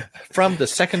from the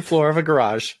second floor of a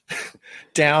garage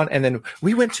down. And then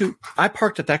I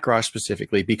parked at that garage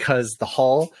specifically because the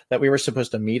hall that we were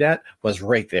supposed to meet at was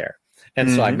right there. And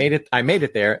so I made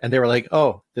it there, and they were like,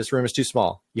 "Oh, this room is too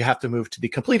small. You have to move to the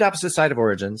complete opposite side of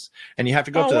Origins, and you have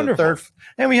to go to the third,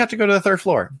 and we have to go to the 3rd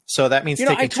floor." So that means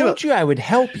I told you I would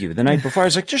help you the night before. I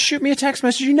was like, "Just shoot me a text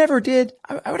message." You never did.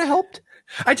 I would have helped.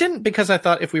 I didn't, because I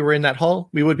thought if we were in that hall,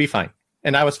 we would be fine,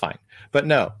 and I was fine. But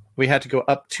no, we had to go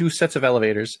up 2 sets of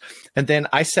elevators, and then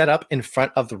I set up in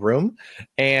front of the room,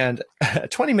 and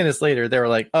 20 minutes later, they were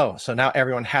like, "Oh, so now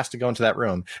everyone has to go into that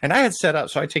room." And I had set up,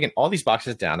 so I had taken all these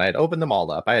boxes down, I had opened them all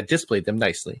up, I had displayed them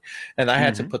nicely, and I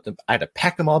had to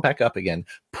pack them all back up again,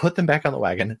 put them back on the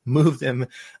wagon, move them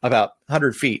about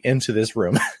 100 feet into this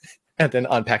room. And then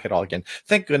unpack it all again.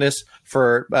 Thank goodness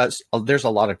for there's a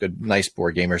lot of good, nice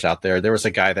board gamers out there. There was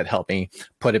a guy that helped me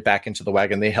put it back into the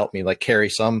wagon. They helped me carry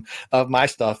some of my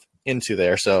stuff into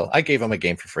there. So I gave him a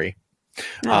game for free.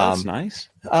 That's nice.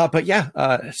 But yeah,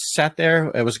 sat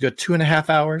there. It was a good 2.5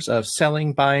 hours of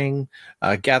selling, buying,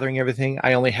 gathering everything.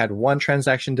 I only had 1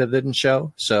 transaction that didn't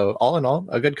show. So all in all,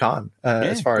 a good con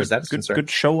as far as that's concerned. Good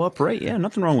show up rate. Yeah,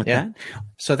 nothing wrong with that.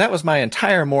 So that was my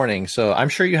entire morning. So I'm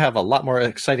sure you have a lot more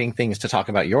exciting things to talk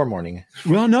about your morning.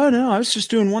 Well, no. I was just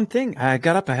doing one thing. I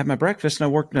got up, I had my breakfast, and I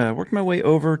worked my way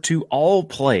over to All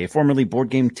Play, formerly Board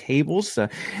Game Tables.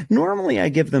 Normally, I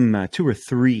give them 2 or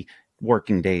 3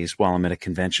 working days while I'm at a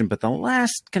convention, but the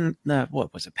last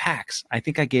what was it, PAX? I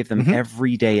think I gave them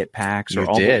every day at PAX or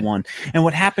all but one. And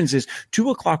what happens is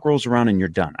 2:00 rolls around and you're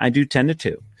done. I do 10 to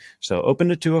 2, so open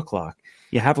to 2:00.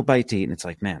 You have a bite to eat, and it's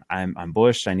like, man, I'm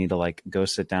bushed. I need to go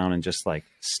sit down and just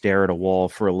stare at a wall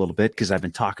for a little bit because I've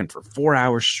been talking for 4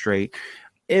 hours straight.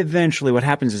 Eventually what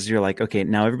happens is you're like, okay,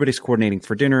 now everybody's coordinating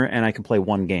for dinner and I can play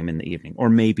 1 game in the evening or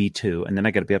maybe 2. And then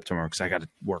I got to be up tomorrow because I got to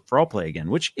work for All Play again,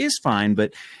 which is fine.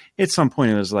 But at some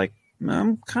point it was like,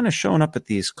 I'm kind of showing up at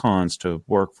these cons to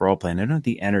work for All Play and I don't have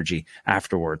the energy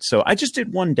afterwards. So I just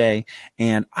did 1 day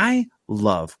and I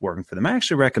love working for them. I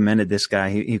actually recommended this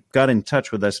guy. He got in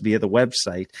touch with us via the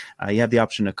website. You have the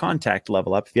option to contact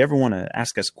Level Up. If you ever want to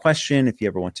ask us a question, if you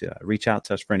ever want to reach out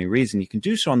to us for any reason, you can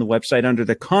do so on the website under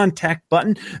the contact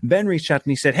button. Ben reached out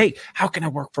and he said, "Hey, how can I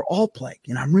work for All Play?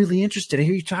 And I'm really interested. I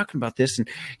hear you talking about this." And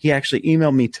he actually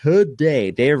emailed me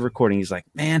today, day of recording. He's like,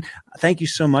 "Man, thank you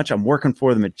so much. I'm working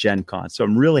for them at Gen Con." So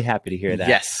I'm really happy to hear that.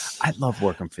 Yes. I love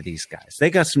working for these guys. They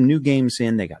got some new games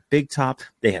in. They got Big Top.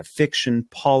 They have Fiction,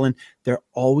 Pollen. They're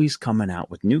always coming out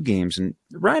with new games. And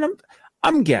Ryan,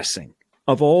 I'm guessing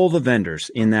of all the vendors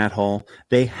in that hall,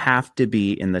 they have to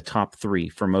be in the top 3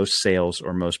 for most sales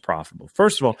or most profitable.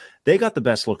 First of all, they got the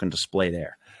best looking display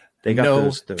there. They got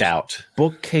those doubt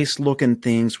bookcase looking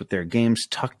things with their games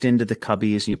tucked into the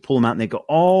cubbies. And you pull them out and they go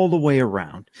all the way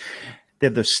around. They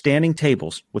have those standing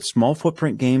tables with small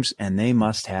footprint games, and they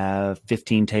must have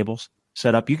 15 tables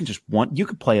set up. You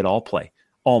could play at All Play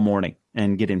all morning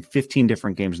and get in 15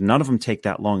 different games. None of them take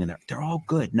that long, and they're all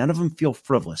good. None of them feel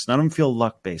frivolous. None of them feel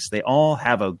luck-based. They all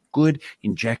have a good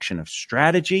injection of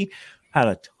strategy. Had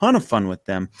a ton of fun with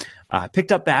them.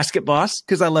 Picked up Basket Boss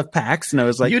because I love PAX, and I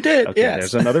was like, "You did, okay, yes."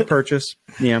 There's another purchase."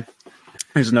 Yeah.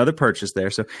 There's another purchase there.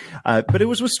 So, but it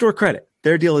was with store credit.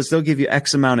 Their deal is they'll give you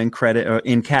X amount in credit or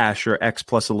in cash or X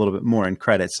plus a little bit more in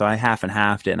credit. So I half and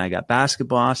halved it, and I got Basket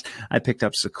Boss. I picked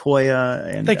up Sequoia,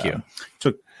 and thank you.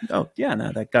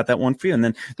 That got that one for you. And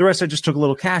then the rest I just took a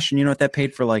little cash, and you know what that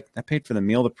paid for? That paid for the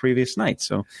meal the previous night.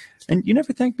 So, and you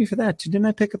never thanked me for that. Didn't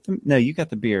I pick up no, you got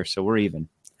the beer, so we're even.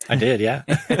 I did, yeah.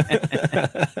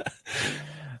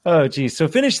 Oh, geez. So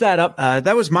finish that up.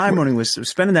 That was my morning, was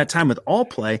spending that time with All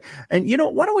Play. And,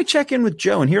 why don't we check in with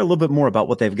Joe and hear a little bit more about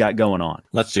what they've got going on?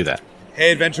 Let's do that.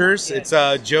 Hey, adventurers. It's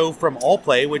Joe from All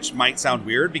Play, which might sound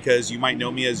weird because you might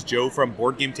know me as Joe from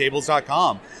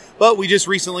BoardGameTables.com. But we just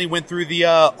recently went through the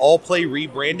All Play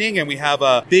rebranding, and we have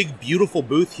a big, beautiful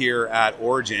booth here at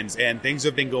Origins, and things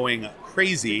have been going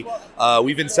crazy.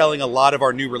 We've been selling a lot of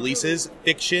our new releases: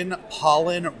 Fiction,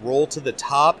 Pollen, Roll to the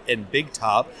Top, and Big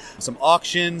Top. Some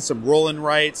auctions, some roll and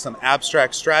write, some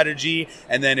abstract strategy,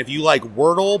 and then if you like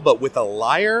Wordle but with a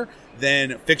liar,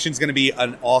 then Fiction's going to be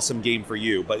an awesome game for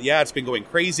you. But yeah, it's been going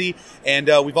crazy. And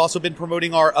we've also been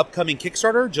promoting our upcoming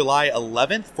Kickstarter, July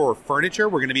 11th, for furniture.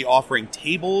 We're going to be offering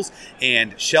tables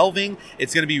and shelving.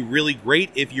 It's going to be really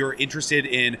great if you're interested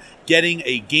in getting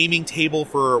a gaming table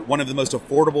for one of the most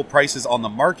affordable prices on the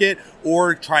market,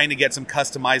 or trying to get some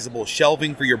customizable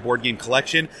shelving for your board game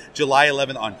collection. July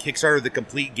 11th on Kickstarter, the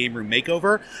complete game room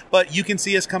makeover. But you can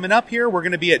see us coming up here. We're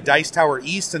going to be at Dice Tower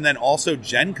East and then also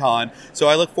Gen Con. So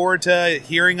I look forward to to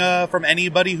hearing from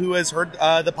anybody who has heard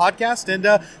the podcast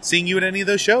and seeing you at any of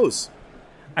those shows.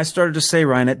 I started to say,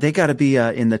 Ryan, they got to be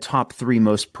in the top 3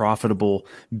 most profitable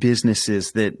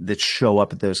businesses that show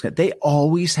up at those. They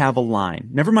always have a line.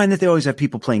 Never mind that they always have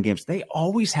people playing games. They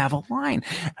always have a line.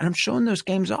 And I'm showing those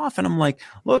games off, and I'm like,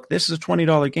 look, this is a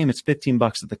 $20 game. It's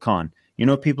 $15 at the con. You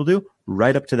know what people do?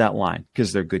 Right up to that line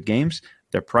because they're good games.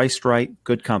 They're priced right,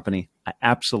 good company. I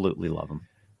absolutely love them.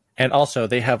 And also,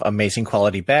 they have amazing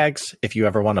quality bags. If you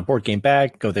ever want a board game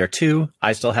bag, go there too.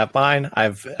 I still have mine.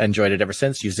 I've enjoyed it ever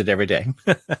since, used it every day.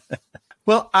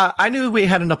 Well, I knew we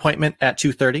had an appointment at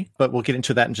 2:30, but we'll get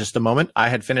into that in just a moment. I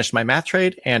had finished my math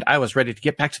trade, and I was ready to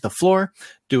get back to the floor,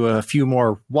 do a few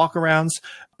more walk-arounds.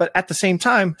 But at the same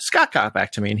time, Scott got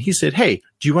back to me, and he said, hey,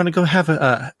 do you want to go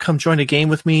come join a game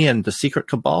with me and the Secret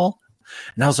Cabal?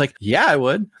 And I was like, yeah, I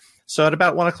would. So at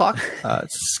about 1 o'clock,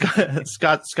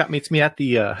 Scott meets me at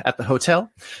the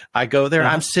hotel. I go there.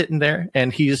 I'm sitting there,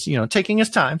 and he's taking his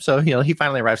time. So he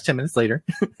finally arrives 10 minutes later,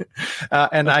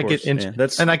 and I get in.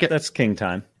 That's king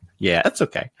time. Yeah, that's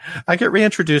okay. I get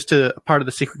reintroduced to part of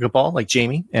the Secret Cabal, like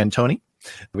Jamie and Tony.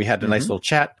 We had a nice little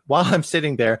chat while I'm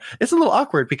sitting there. It's a little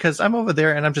awkward because I'm over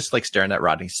there and I'm just like staring at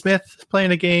Rodney Smith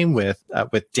playing a game with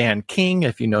Dan King.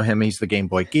 If you know him, he's the Game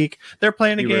Boy geek. They're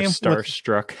playing a game.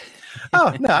 Starstruck.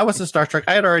 Oh, no, I wasn't starstruck.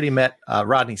 I had already met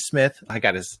Rodney Smith. I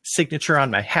got his signature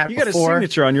on my hat before. You got a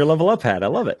signature on your Level Up hat. I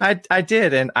love it. I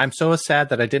did, and I'm so sad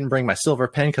that I didn't bring my silver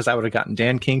pen because I would have gotten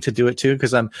Dan King to do it too,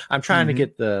 because I'm trying to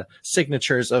get the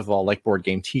signatures of all like board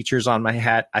game teachers on my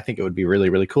hat. I think it would be really,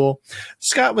 really cool.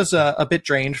 Scott was a bit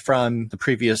drained from the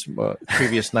previous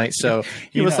night, so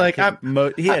he was like...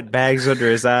 he had bags under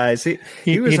his eyes.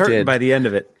 He was hurting by the end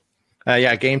of it.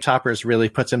 Yeah, Game Toppers really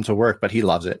puts him to work, but he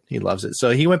loves it. He loves it. So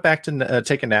he went back to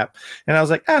take a nap, and I was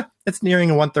like, it's nearing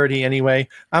 1:30 anyway.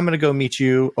 I'm going to go meet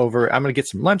you over. I'm going to get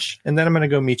some lunch, and then I'm going to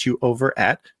go meet you over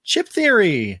at Chip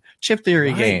Theory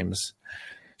Games.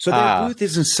 So their booth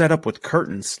isn't set up with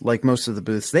curtains like most of the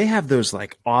booths. They have those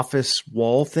like office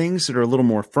wall things that are a little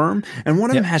more firm, and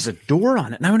one of them has a door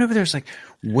on it. And I went over there, it's like,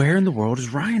 where in the world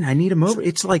is Ryan? I need him over.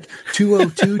 It's like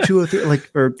 2:02, 2:03,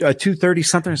 or 2:30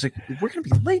 something. It's like, we're going to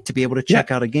be late to be able to check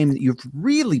out a game that you've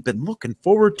really been looking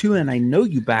forward to, and I know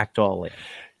you backed all in.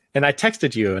 And I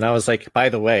texted you, and I was like, by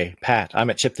the way, Pat,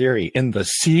 I'm at Chip Theory in the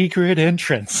secret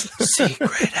entrance.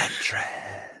 Secret entrance.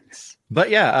 But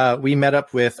yeah, we met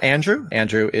up with Andrew.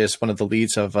 Andrew is one of the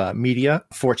leads of media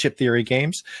for Chip Theory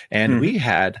Games. And we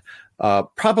had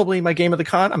probably my game of the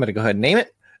con. I'm going to go ahead and name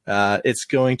it. It's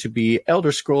going to be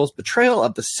Elder Scrolls Betrayal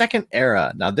of the Second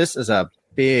Era. Now, this is a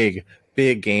big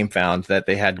game found that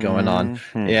they had going on.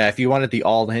 Yeah, if you wanted the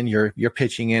all-in, you're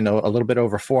pitching in a little bit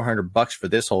over $400 for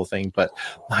this whole thing. But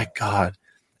my God,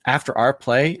 after our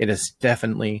play, it is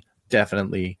definitely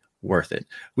worth it.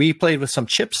 We played with some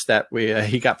chips that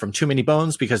he got from Too Many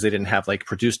Bones because they didn't have like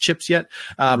produced chips yet.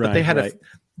 But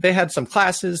they had some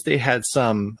classes, they had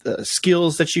some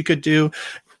skills that you could do.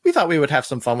 We thought we would have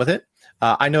some fun with it.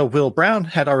 I know Will Brown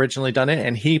had originally done it,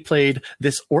 and he played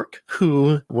this orc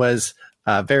who was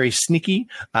very sneaky,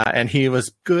 and he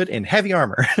was good in heavy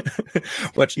armor.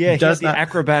 Which does not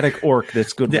acrobatic orc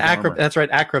that's good. That's right,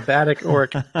 acrobatic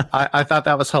orc. I thought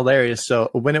that was hilarious. So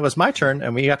when it was my turn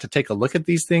and we got to take a look at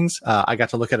these things, I got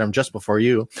to look at them just before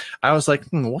you. I was like,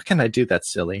 what can I do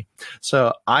that's silly?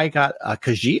 So I got a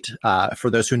Khajiit. For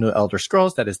those who know Elder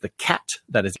Scrolls, that is the cat.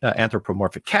 That is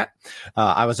anthropomorphic cat.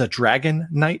 I was a dragon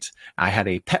knight. I had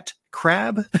a pet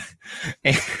crab,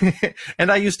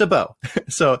 and I used a bow.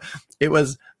 So it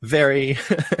was very,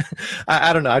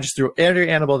 I don't know. I just threw every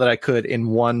animal that I could in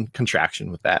one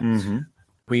contraction with that.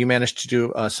 We managed to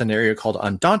do a scenario called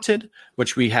Undaunted,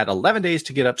 which we had 11 days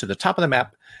to get up to the top of the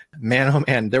map. Man, oh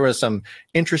man, there was some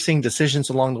interesting decisions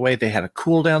along the way. They had a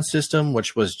cooldown system,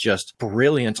 which was just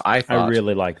brilliant, I thought. I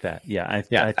really like that. Yeah,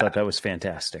 I thought that was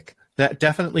fantastic. That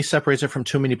definitely separates it from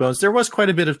Too Many Bones. There was quite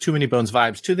a bit of Too Many Bones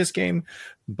vibes to this game,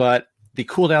 but the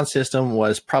cooldown system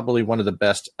was probably one of the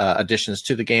best additions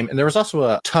to the game. And there was also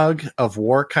a tug of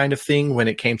war kind of thing when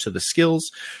it came to the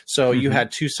skills. So you had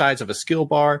two sides of a skill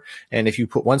bar. And if you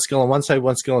put one skill on one side,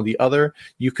 one skill on the other,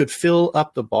 you could fill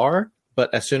up the bar.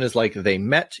 But as soon as like they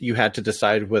met, you had to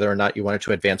decide whether or not you wanted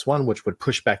to advance one, which would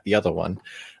push back the other one,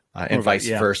 and vice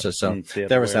versa. So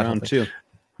there was that one too.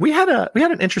 We had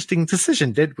an interesting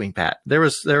decision, didn't we, Pat? There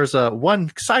was a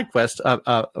one side quest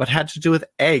that had to do with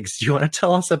eggs. Do you want to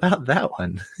tell us about that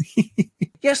one?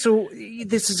 Yeah, so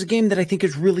this is a game that I think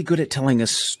is really good at telling a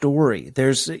story.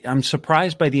 I'm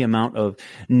surprised by the amount of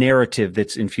narrative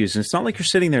that's infused. And it's not like you're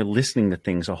sitting there listening to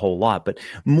things a whole lot, but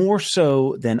more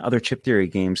so than other chip theory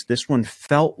games, this one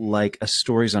felt like a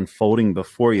story's unfolding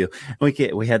before you.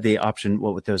 And we had the option,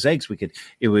 with those eggs, we could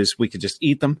just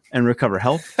eat them and recover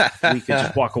health. We could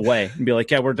just walk away and be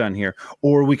like, yeah, we're done here.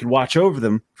 Or we could watch over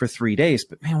them for 3 days.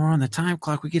 But man, we're on the time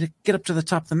clock. We get to get up to the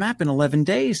top of the map in 11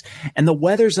 days. And the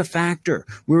weather's a factor.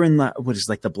 We're in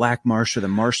the Black Marsh or the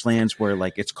marshlands where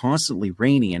like it's constantly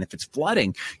rainy, and if it's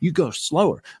flooding, you go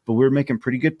slower. But we're making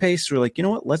pretty good pace. So we're like, you know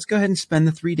what? Let's go ahead and spend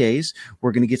the 3 days.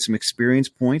 We're going to get some experience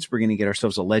points. We're going to get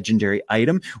ourselves a legendary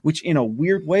item, which in a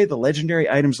weird way, the legendary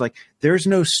item's like there's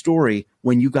no story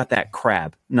when you got that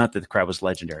crab. Not that the crab was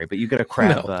legendary, but you got a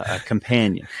crab a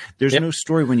companion. There's no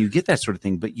story when you get that sort of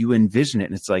thing, but you envision it,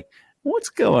 and it's like, what's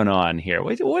going on here?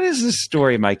 What is the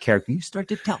story of my character? You start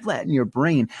to tell that in your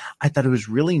brain. I thought it was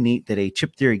really neat that a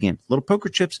chip theory game, little poker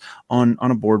chips on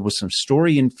a board with some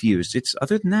story infused. It's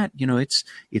other than that,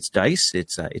 it's dice,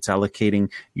 it's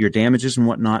allocating your damages and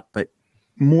whatnot, but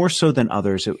more so than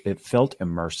others, it felt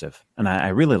immersive, and I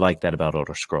really like that about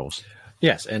Elder Scrolls.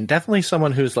 Yes, and definitely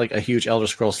someone who's like a huge Elder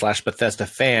Scrolls / Bethesda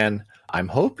fan. I'm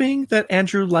hoping that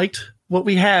Andrew liked what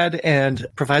we had and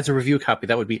provides a review copy.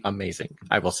 That would be amazing,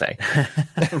 I will say.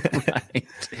 Right.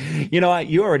 You know what?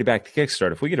 You already backed the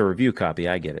Kickstarter. If we get a review copy,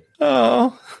 I get it.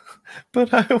 Oh,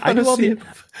 but I want to see it.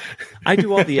 I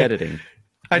do all the editing.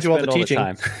 I do all the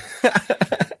teaching.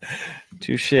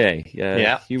 Touche.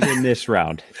 Yeah. You win this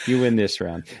round.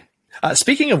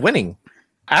 Speaking of winning,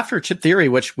 after Chip Theory,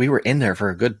 which we were in there for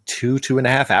a good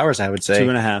 2.5 hours, I would say.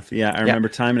 2.5. Yeah, I remember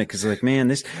timing it because like, man,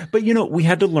 this. But we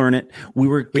had to learn it. We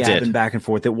were gabbing back and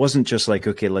forth. It wasn't just like,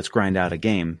 okay, let's grind out a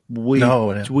game.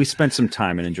 We spent some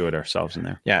time and enjoyed ourselves in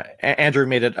there. Yeah, Andrew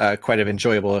made it quite an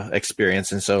enjoyable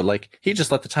experience, and so like he just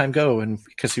let the time go, and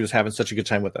because he was having such a good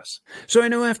time with us. So I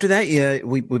know after that,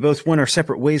 we both went our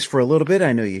separate ways for a little bit.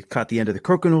 I know you caught the end of the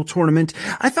Crokinole tournament.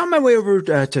 I found my way over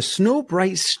to Snow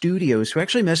Bright Studios, who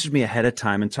actually messaged me ahead of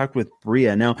time and talked with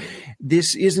Bria. Now,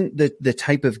 this isn't the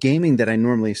type of gaming that I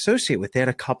normally associate with. They had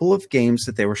a couple of games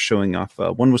that they were showing off.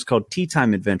 One was called Tea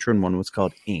Time Adventure and one was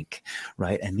called Ink,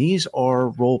 right? And these are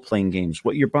role-playing games.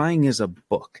 What you're buying is a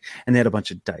book, and they had a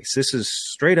bunch of dice. This is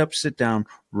straight up sit down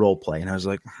role play. And I was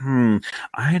like,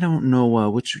 I don't know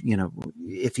which,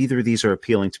 if either of these are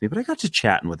appealing to me, but I got to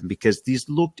chatting with them because these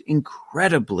looked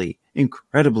incredibly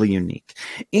unique.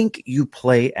 Ink, you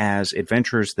play as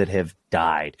adventurers that have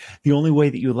died. The only way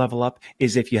that you level up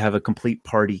is if you have a complete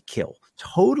party kill.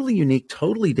 Totally unique,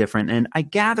 totally different. And I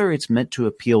gather it's meant to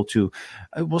appeal to,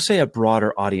 we'll say, a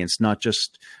broader audience, not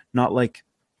like,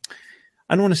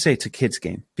 I don't want to say it's a kid's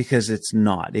game because it's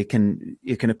not. It can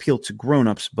appeal to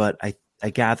grownups, but I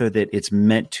gather that it's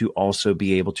meant to also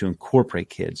be able to incorporate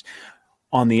kids.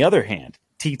 On the other hand,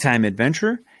 Tea Time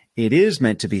Adventure, it is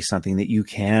meant to be something that you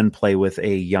can play with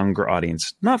a younger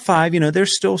audience. Not 5,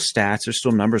 there's still stats, there's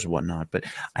still numbers and whatnot, but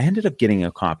I ended up getting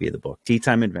a copy of the book, Tea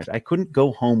Time Adventure. I couldn't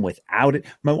go home without it.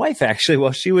 My wife actually,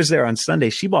 while she was there on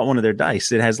Sunday, she bought one of their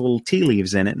dice. It has little tea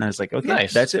leaves in it, and I was like, okay,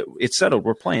 nice. That's it. It's settled.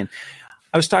 We're playing.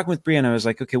 I was talking with Bria and I was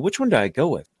like, okay, which one do I go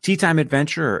with? Tea Time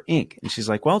Adventure or Ink? And she's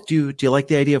like, well, do you like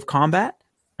the idea of combat?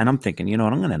 And I'm thinking, I'm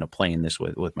going to end up playing this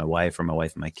with my wife or my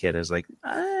wife and my kid. I was like,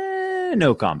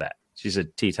 no combat. She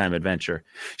said, Tea Time Adventure.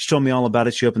 She told me all about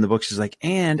it. She opened the book. She's like,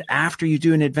 and after you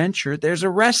do an adventure, there's a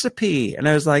recipe. And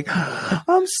I was like,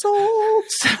 I'm sold.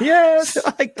 Yes. So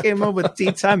I came up with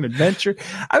Tea Time Adventure.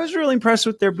 I was really impressed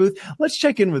with their booth. Let's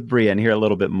check in with Bria and hear a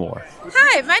little bit more.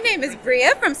 Hi, my name is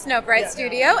Bria from Snow Bright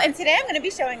Studio, and today I'm going to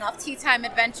be showing off Tea Time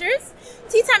Adventures.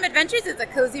 Tea Time Adventures is a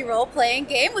cozy role-playing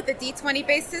game with a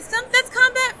D20-based system that's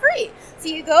combat-free. So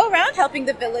you go around helping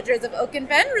the villagers of Oaken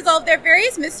Bend resolve their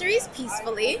various mysteries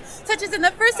peacefully, such as in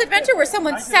the first adventure where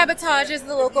someone sabotages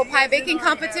the local pie baking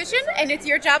competition, and it's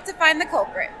your job to find the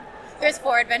culprit. There's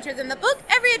 4 adventures in the book.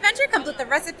 Every adventure comes with a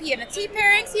recipe and a tea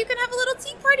pairing, so you can have a little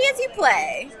tea party as you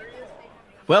play.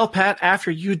 Well, Pat, after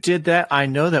you did that, I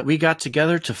know that we got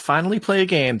together to finally play a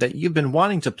game that you've been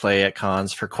wanting to play at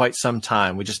cons for quite some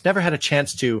time. We just never had a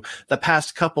chance to the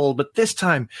past couple, but this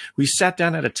time we sat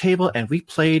down at a table and we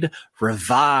played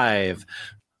Revive.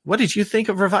 What did you think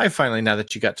of Revive finally now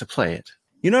that you got to play it?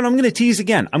 You know what? I'm going to tease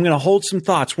again. I'm going to hold some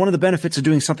thoughts. One of the benefits of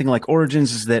doing something like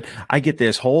Origins is that I get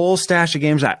this whole stash of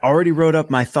games. I already wrote up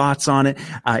my thoughts on it.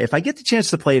 If I get the chance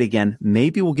to play it again,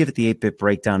 maybe we'll give it the 8-bit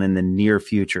breakdown in the near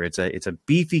future. It's a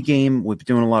beefy game. We've been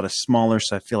doing a lot of smaller,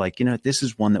 so I feel like, this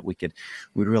is one that we'd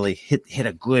really hit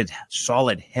a good,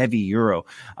 solid, heavy Euro.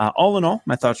 All in all,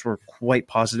 my thoughts were quite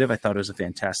positive. I thought it was a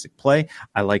fantastic play.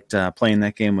 I liked playing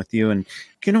that game with you, and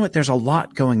you know what? There's a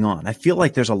lot going on. I feel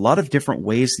like there's a lot of different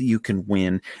ways that you can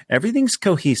win. Everything's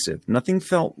cohesive. Nothing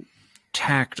felt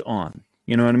tacked on.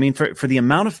 You know what I mean? For the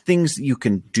amount of things that you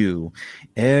can do,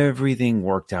 everything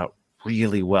worked out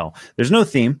really well. There's no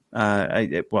theme.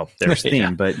 There's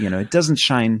theme, but it doesn't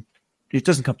shine. It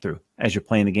doesn't come through as you're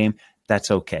playing the game.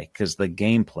 That's okay, because the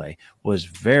gameplay was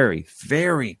very,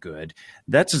 very good.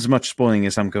 That's as much spoiling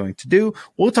as I'm going to do.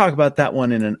 We'll talk about that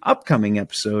one in an upcoming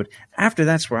episode. After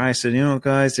that's where I said,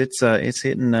 guys, it's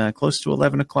hitting close to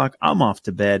 11 o'clock. I'm off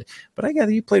to bed. But I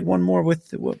gather you played one more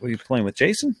with, what were you playing with,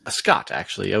 Jason? Scott,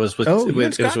 actually. It was with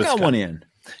Scott got Scott. One in.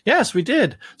 Yes, we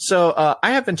did. So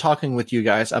I have been talking with you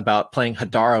guys about playing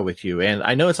Hadara with you, and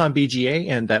I know it's on BGA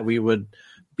and that we would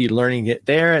be learning it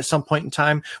there at some point in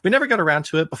time. We never got around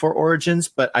to it before Origins,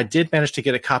 but I did manage to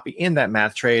get a copy in that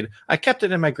math trade. I kept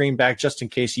it in my green bag just in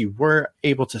case you were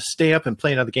able to stay up and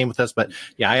play another game with us. But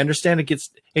yeah, I understand it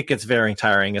gets very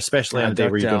tiring, especially on a day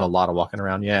where you're doing a lot of walking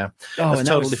around. Yeah. Oh, and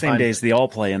that was the same day as the all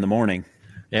play in the morning.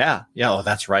 Yeah. Oh,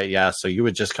 that's right. Yeah. So you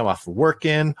would just come off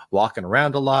working, walking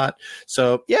around a lot.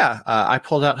 So yeah, I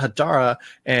pulled out Hadara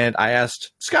and I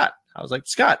asked Scott. I was like,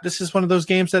 Scott, this is one of those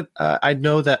games that I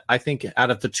know that I think out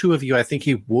of the two of you, I think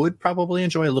he would probably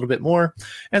enjoy a little bit more.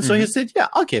 And so he said, yeah,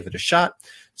 I'll give it a shot.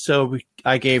 So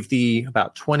I gave the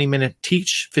about 15, 20 minute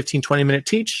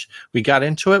teach. We got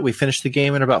into it. We finished the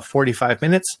game in about 45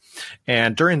 minutes.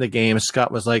 And during the game,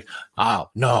 Scott was like, oh,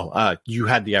 no, you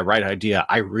had the right idea.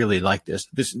 I really like this.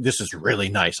 This is really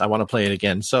nice. I want to play it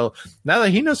again. So now that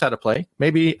he knows how to play,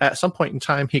 maybe at some point in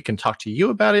time, he can talk to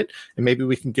you about it. And maybe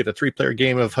we can get a 3-player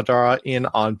game of Hadara in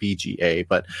on BGA.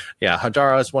 But yeah,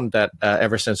 Hadara is one that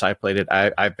ever since I played it,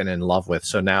 I've been in love with.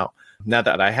 So now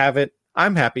that I have it,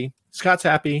 I'm happy. Scott's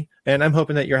happy, and I'm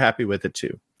hoping that you're happy with it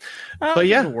too. But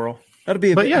yeah, that'll be.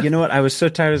 You know what? I was so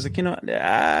tired. I was like,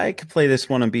 I could play this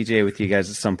one on BJ with you guys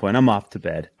at some point. I'm off to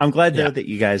bed. I'm glad though that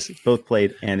you guys both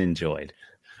played and enjoyed.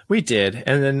 We did,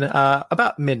 and then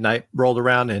about midnight rolled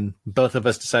around, and both of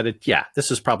us decided, yeah, this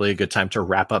is probably a good time to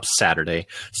wrap up Saturday.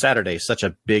 Saturday is such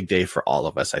a big day for all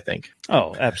of us, I think.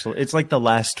 Oh, absolutely. It's like the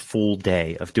last full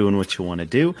day of doing what you want to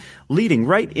do, leading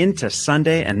right into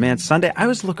Sunday. And man, Sunday, I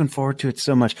was looking forward to it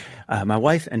so much. My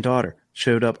wife and daughter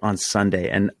showed up on Sunday,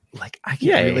 and I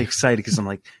get really excited because I'm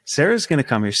like, Sarah's going to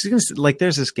come here. She's going to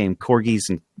there's this game,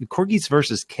 Corgis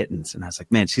versus Kittens. And I was like,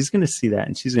 man, she's going to see that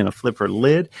and she's going to flip her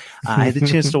lid. I had the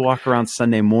chance to walk around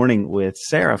Sunday morning with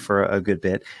Sarah for a good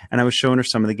bit. And I was showing her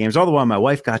some of the games. All the while, my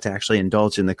wife got to actually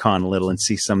indulge in the con a little and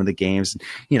see some of the games.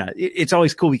 And, it's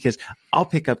always cool because I'll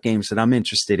pick up games that I'm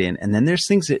interested in. And then there's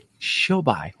things that she'll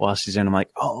buy while she's in. I'm like,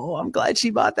 oh, I'm glad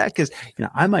she bought that because,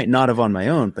 I might not have on my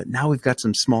own, but now we've got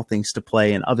some small things to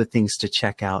play and other things to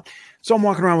check out. So I'm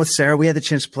walking around with Sarah. We had the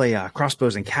chance to play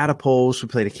crossbows and catapults. We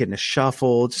played a kid in a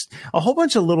shuffle, just a whole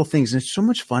bunch of little things. And it's so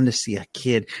much fun to see a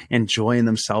kid enjoying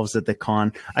themselves at the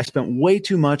con. I spent way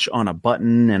too much on a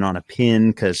button and on a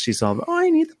pin because she's all, I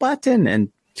need the button.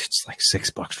 And it's like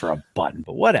 $6 for a button,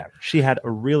 but whatever. She had a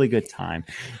really good time.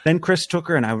 Then Chris took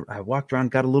her and I walked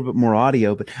around, got a little bit more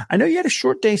audio, but I know you had a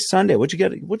short day Sunday. What'd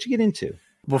you get into?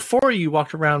 Before you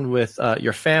walked around with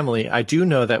your family, I do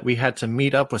know that we had to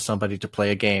meet up with somebody to play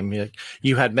a game.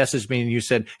 You had messaged me and you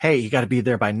said, hey, you got to be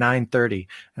there by 9:30.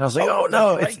 And I was like, oh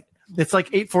no, it's like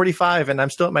 8:45 and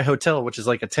I'm still at my hotel, which is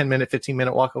like a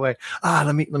 15-minute walk away.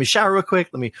 Let me shower real quick.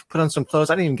 Let me put on some clothes.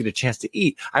 I didn't even get a chance to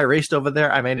eat. I raced over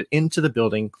there. I made it into the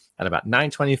building at about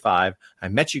 9:25. I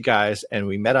met you guys and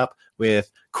we met up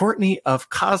with Courtney of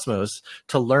Cosmos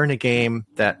to learn a game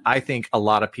that I think a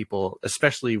lot of people,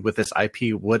 especially with this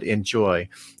IP, would enjoy.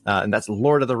 And that's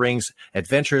Lord of the Rings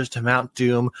Adventures to Mount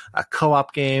Doom, a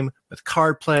co-op game with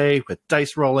card play, with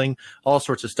dice rolling, all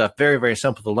sorts of stuff. Very, very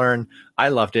simple to learn. I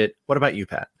loved it. What about you,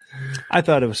 Pat? I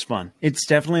thought it was fun. It's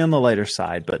definitely on the lighter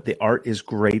side, but the art is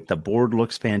great. The board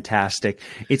looks fantastic.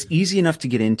 It's easy enough to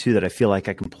get into that I feel like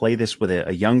I can play this with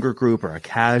a younger group or a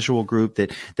casual group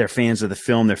that they're fans of the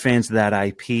film, they're fans of that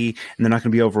IP, and they're not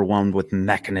going to be overwhelmed with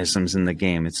mechanisms in the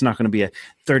game. It's not going to be a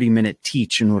 30-minute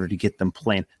teach in order to get them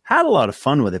playing. Had a lot of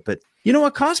fun with it, but you know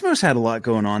what? Cosmos had a lot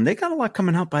going on. They got a lot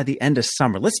coming out by the end of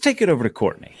summer. Let's take it over to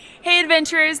Courtney. Hey,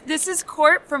 adventurers. This is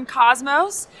Court from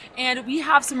Cosmos, and we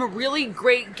have some really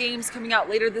great games coming out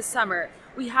later this summer.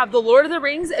 We have the Lord of the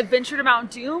Rings Adventure to Mount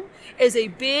Doom. Is a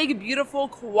big, beautiful,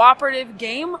 cooperative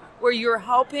game where you're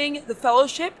helping the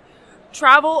Fellowship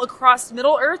travel across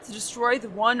Middle-earth to destroy the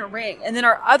One Ring. And then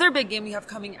our other big game we have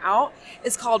coming out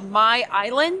is called My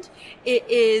Island. It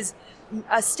is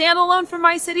a standalone from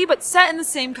My City, but set in the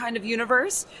same kind of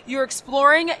universe. You're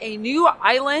exploring a new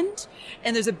island,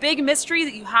 and there's a big mystery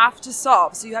that you have to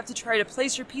solve. So you have to try to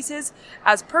place your pieces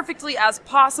as perfectly as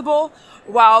possible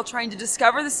while trying to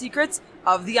discover the secrets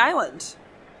of the island.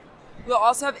 We'll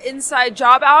also have Inside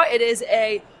Job Out. It is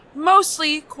a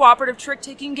mostly cooperative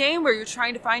trick-taking game where you're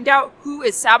trying to find out who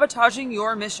is sabotaging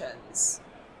your missions.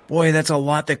 Boy, that's a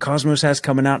lot that Cosmos has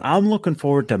coming out. I'm looking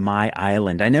forward to My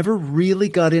Island. I never really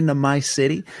got into My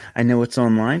City. I know it's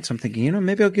online, so I'm thinking,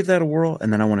 maybe I'll give that a whirl,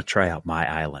 and then I want to try out My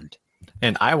Island.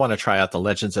 And I want to try out the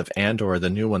Legends of Andor, the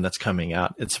new one that's coming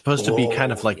out. It's supposed to be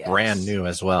kind of like brand new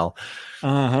as well.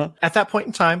 At that point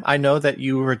in time, I know that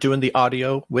you were doing the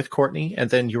audio with Courtney, and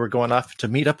then you were going off to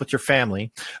meet up with your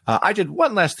family. I did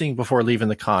one last thing before leaving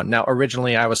the con. Now,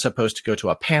 originally, I was supposed to go to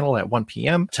a panel at 1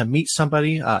 p.m. to meet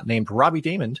somebody named Robbie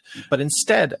Damon, but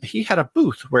instead, he had a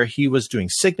booth where he was doing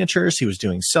signatures, he was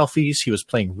doing selfies, he was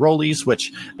playing rollies,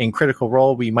 which in Critical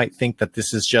Role, we might think that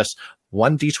this is just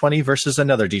one D20 versus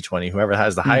another D20. Whoever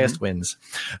has the highest wins.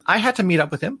 I had to meet up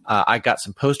with him. I got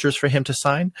some posters for him to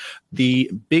sign.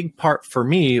 The big part for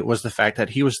me was the fact that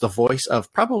he was the voice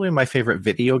of probably my favorite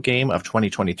video game of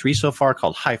 2023 so far,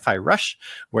 called Hi-Fi Rush,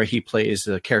 where he plays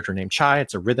a character named Chai.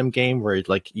 It's a rhythm game where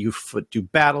you do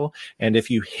battle, and if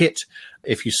you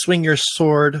swing your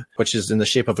sword, which is in the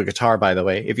shape of a guitar, by the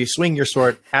way, if you swing your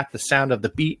sword at the sound of the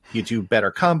beat, you do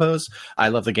better combos. I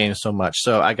love the game so much.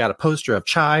 So I got a poster of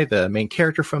Chai, the main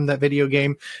character from that video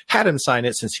game, had him sign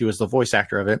it since he was the voice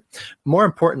actor of it. More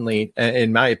importantly,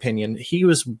 in my opinion, he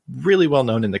was really well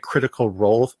known in the Critical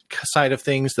Role side of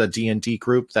things, the D&D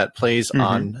group that plays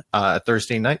on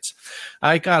Thursday nights.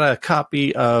 I got a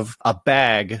copy of a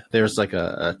bag. There's like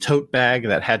a tote bag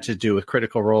that had to do with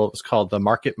Critical Role. It was called the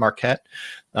Marquette.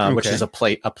 Which is a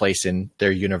place in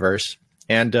their universe.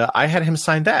 And I had him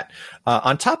sign that.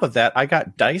 On top of that, I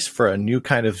got dice for a new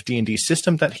kind of D&D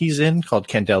system that he's in called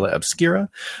Candela Obscura.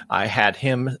 I had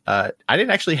him, I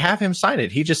didn't actually have him sign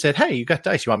it. He just said, "Hey, you got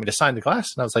dice. You want me to sign the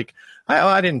glass?" And I was like,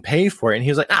 I didn't pay for it. And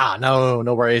he was like, no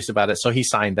worries about it. So he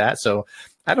signed that. So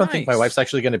I don't think my wife's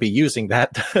actually going to be using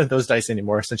those dice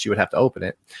anymore, since she would have to open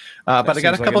it. But I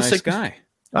got a couple nice guy.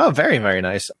 Oh, very, very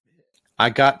nice. I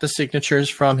got the signatures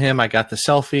from him. I got the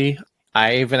selfie.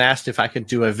 I even asked if I could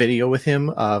do a video with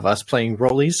him of us playing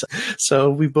rollies. So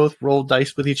we both rolled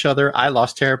dice with each other. I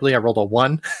lost terribly. I rolled a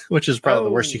 1, which is probably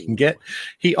the worst you can get.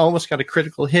 He almost got a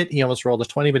critical hit. He almost rolled a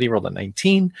 20, but he rolled a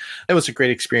 19. It was a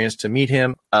great experience to meet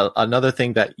him. Another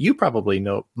thing that you probably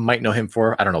might know him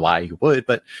for, I don't know why you would,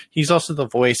 but he's also the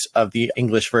voice of the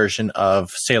English version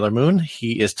of Sailor Moon.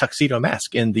 He is Tuxedo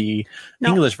Mask in the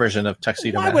English version of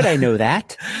Tuxedo Mask. Why would I know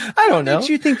that? I don't know. Did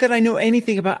you think that I know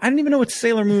anything about? I don't even know what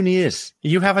Sailor Moon is.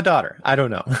 You have a daughter. I don't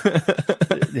know.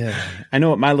 I know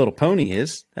what My Little Pony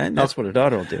is. And that's what a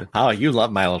daughter will do. Oh, you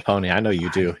love My Little Pony. I know you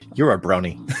do. You're a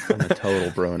brony. I'm a total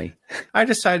brony. I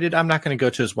decided I'm not going to go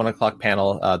to his 1 o'clock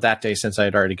panel that day, since I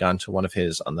had already gone to one of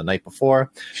his on the night before.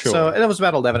 Sure. So it was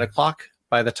about 11 o'clock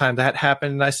by the time that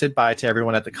happened. I said bye to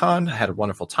everyone at the con. I had a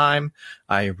wonderful time.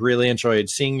 I really enjoyed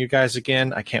seeing you guys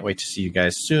again. I can't wait to see you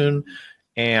guys soon.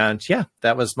 And yeah,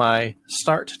 that was my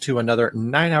start to another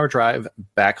 9-hour drive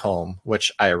back home, which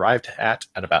I arrived at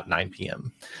about 9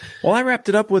 p.m. Well, I wrapped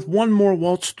it up with one more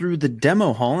waltz through the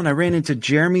demo hall, and I ran into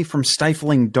Jeremy from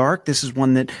Stifling Dark. This is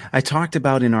one that I talked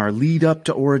about in our lead up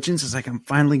to Origins. It's like, I'm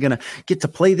finally going to get to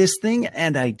play this thing,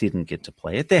 and I didn't get to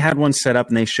play it. They had one set up,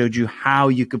 and they showed you how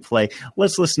you could play.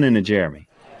 Let's listen in to Jeremy.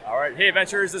 All right. Hey,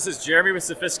 adventurers. This is Jeremy with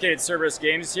Sophisticated Cerberus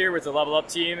Games here with the Level Up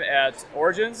team at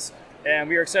Origins. And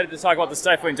we are excited to talk about the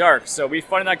Stifling Dark. So we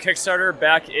funded on Kickstarter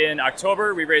back in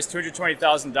October. We raised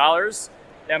 $220,000,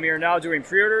 and we are now doing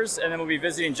pre-orders, and then we'll be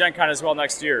visiting Gen Con as well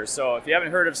next year. So if you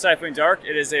haven't heard of Stifling Dark,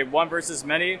 it is a one versus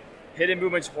many hidden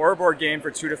movement horror board game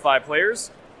for 2 to 5 players.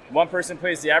 One person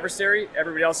plays the adversary,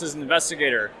 everybody else is an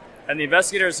investigator. And the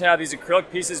investigators have these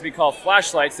acrylic pieces we call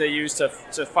flashlights they use to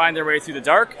find their way through the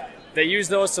dark. They use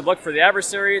those to look for the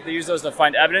adversary. They use those to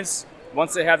find evidence.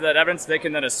 Once they have that evidence, they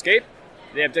can then escape.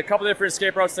 They have a couple different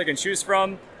escape routes they can choose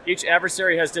from. Each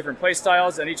adversary has different play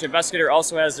styles, and each investigator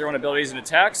also has their own abilities and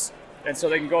attacks. And so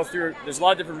they can go through, there's a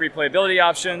lot of different replayability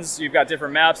options. You've got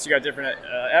different maps, you've got different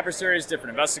adversaries, different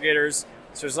investigators.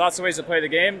 So there's lots of ways to play the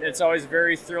game. It's always a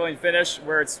very thrilling finish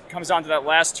where it comes down to that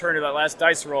last turn or that last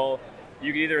dice roll.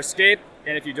 You can either escape,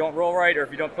 and if you don't roll right or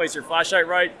if you don't place your flashlight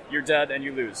right, you're dead and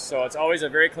you lose. So it's always a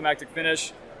very climactic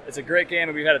finish. It's a great game,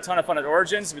 and we've had a ton of fun at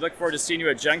Origins. We look forward to seeing you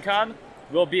at Gen Con.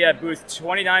 We'll be at booth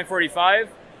 2945,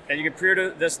 and you can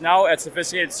pre-order this now at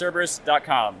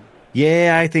sophisticatedcerberus.com.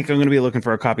 Yeah, I think I'm going to be looking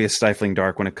for a copy of Stifling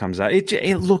Dark when it comes out.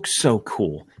 It looks so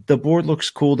cool. The board looks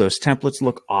cool. Those templates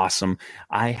look awesome.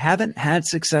 I haven't had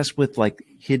success with like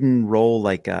hidden role,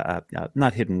 like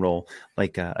not hidden role,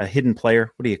 like a hidden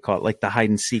player. What do you call it? Like the hide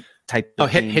and seek type. Oh,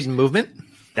 hidden movement.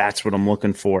 That's what I'm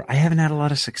looking for. I haven't had a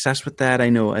lot of success with that. I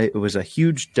know it was a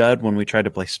huge dud when we tried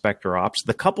to play Spectre Ops.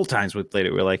 The couple times we played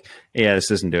it, we were like, yeah,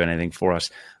 this isn't doing anything for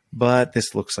us. But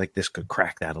this looks like this could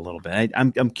crack that a little bit.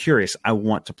 I'm curious. I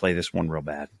want to play this one real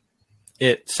bad.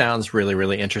 It sounds really,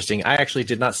 really interesting. I actually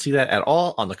did not see that at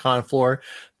all on the con floor,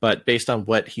 but based on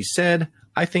what he said,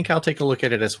 I think I'll take a look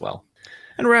at it as well.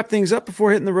 And wrap things up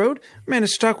before hitting the road, I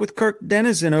managed to talk with Kirk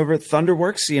Denizen over at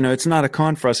Thunderworks. You know, it's not a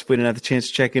con for us if we didn't have the chance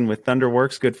to check in with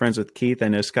Thunderworks. Good friends with Keith. I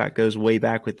know Scott goes way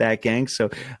back with that gang. So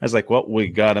I was like, well, we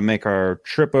got to make our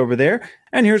trip over there.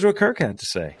 And here's what Kirk had to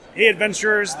say. Hey,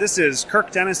 adventurers. This is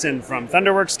Kirk Denizen from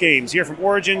Thunderworks Games here from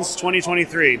Origins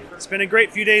 2023. It's been a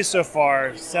great few days so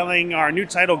far, selling our new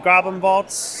title Goblin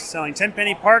Vaults, selling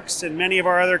 10-penny Parks, and many of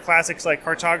our other classics like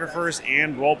Cartographers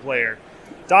and Role Player.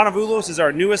 Dawn of Ulos is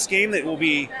our newest game that will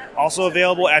be also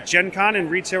available at Gen Con and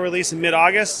retail release in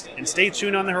mid-August. And stay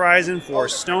tuned on the horizon for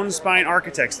Stone Spine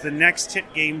Architects, the next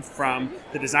hit game from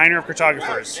the designer of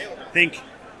Cartographers. Think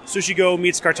Sushi Go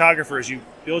meets Cartographers. You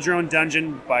build your own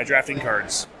dungeon by drafting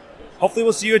cards. Hopefully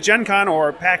we'll see you at Gen Con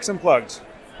or PAX Unplugged.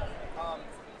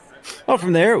 Well,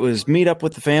 from there, it was meet up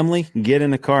with the family, get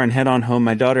in the car, and head on home.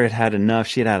 My daughter had had enough.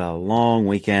 She had had a long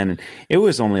weekend, and it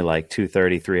was only like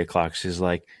 2:30, 3 o'clock. She's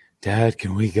like, Dad,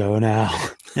 can we go now?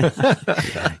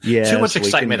 Yeah, too much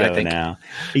excitement, I think. Now.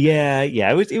 Yeah.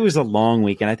 It was a long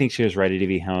weekend. I think she was ready to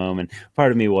be home, and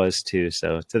part of me was too.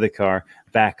 So to the car,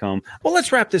 back home. Well,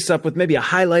 let's wrap this up with maybe a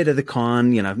highlight of the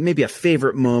con. You know, maybe a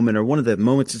favorite moment or one of the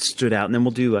moments that stood out, and then we'll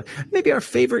do maybe our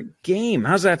favorite game.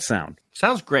 How's that sound?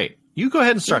 Sounds great. You go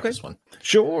ahead and start this one.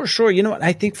 Sure. You know what?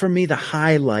 I think for me, the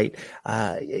highlight,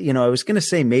 I was going to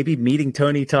say maybe meeting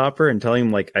Tony Topper and telling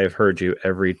him, like, I've heard you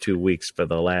every 2 weeks for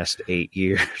the last 8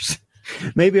 years.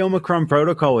 Maybe Omicron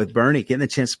Protocol with Bernie, getting the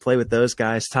chance to play with those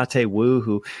guys. Tate Wu,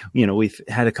 who, we've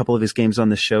had a couple of his games on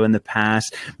the show in the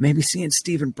past. Maybe seeing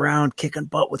Stephen Brown kicking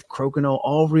butt with Crokinole,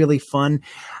 all really fun.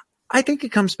 I think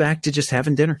it comes back to just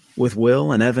having dinner with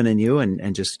Will and Evan and you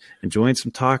and just enjoying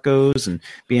some tacos and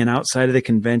being outside of the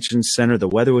convention center. The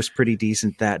weather was pretty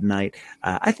decent that night.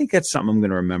 I think that's something I'm going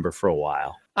to remember for a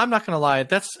while. I'm not going to lie.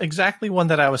 That's exactly one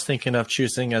that I was thinking of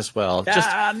choosing as well. Just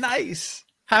nice.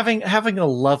 Having a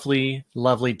lovely,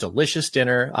 delicious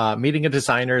dinner, meeting a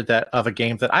designer of a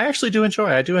game that I actually do enjoy.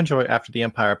 I do enjoy After the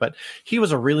Empire, but he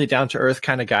was a really down-to-earth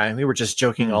kind of guy, and we were just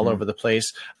joking all over the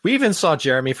place. We even saw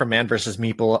Jeremy from Man vs.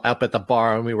 Meeple up at the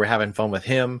bar, and we were having fun with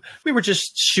him. We were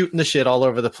just shooting the shit all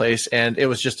over the place, and it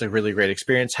was just a really great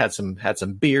experience. Had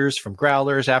some beers from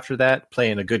Growlers after that,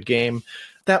 playing a good game.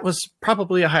 That was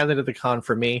probably a highlight of the con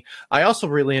for me. I also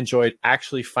really enjoyed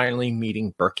actually finally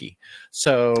meeting Berkey.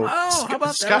 So, how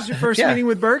about that? Was your first meeting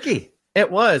with Berkey? It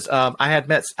was. I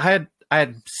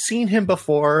had seen him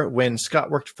before when Scott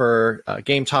worked for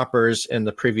Game Toppers in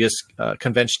the previous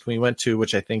convention we went to,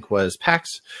 which I think was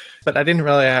PAX, but I didn't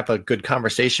really have a good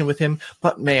conversation with him.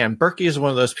 But man, Berkey is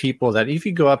one of those people that if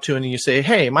you go up to him and you say,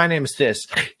 hey, my name is this,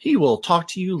 he will talk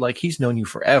to you like he's known you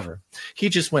forever. He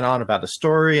just went on about the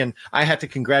story, and I had to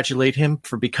congratulate him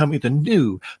for becoming the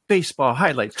new Baseball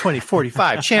Highlights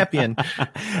 2045 champion.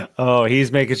 Oh,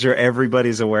 he's making sure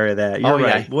everybody's aware of that. You're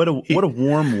right. Yeah. What a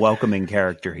warm, welcoming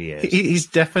character he is. He's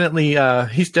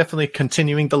definitely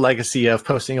continuing the legacy of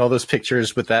posting all those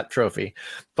pictures with that trophy.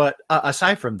 But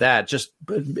aside from that, just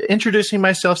introducing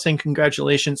myself, saying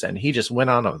congratulations, and he just went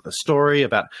on with the story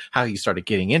about how he started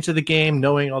getting into the game,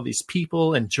 knowing all these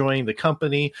people, enjoying the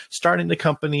company, starting the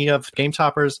company of Game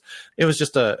Toppers. It was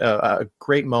just a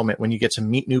great moment when you get to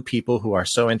meet new people who are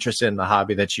so interested in the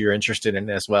hobby that you're interested in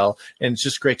as well. And it's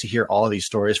just great to hear all of these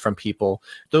stories from people.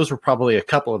 Those were probably a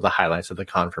couple of the highlights of the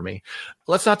con for me.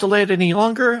 Let's not delay it any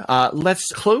longer.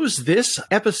 Let's close this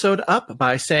episode up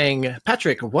by saying,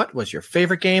 Patrick, what was your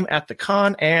favorite game at the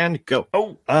con? And go.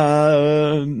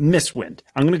 Mistwind.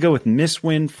 I'm going to go with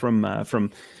Mistwind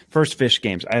from First Fish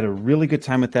Games. I had a really good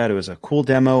time with that. It was a cool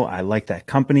demo. I like that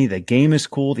company. The game is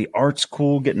cool. The art's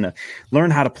cool. Getting to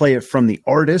learn how to play it from the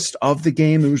artist of the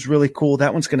game. It was really cool.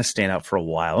 That one's going to stand out for a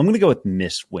while. I'm going to go with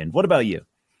Mistwind. What about you?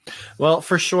 Well,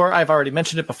 for sure, I've already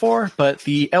mentioned it before, but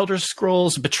the Elder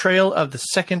Scrolls Betrayal of the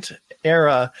Second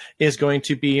Era is going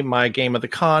to be my game of the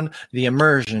con. The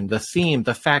immersion, the theme,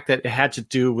 the fact that it had to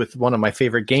do with one of my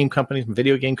favorite game companies,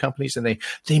 video game companies, and they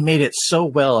made it so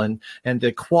well, and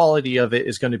the quality of it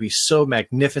is going to be so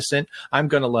magnificent. I'm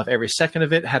going to love every second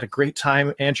of it. Had a great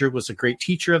time. Andrew was a great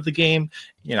teacher of the game.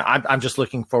 You know, I'm just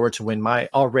looking forward to when my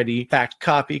already backed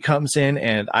copy comes in,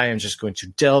 and I am just going to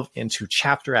delve into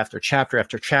chapter after chapter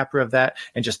after chapter of that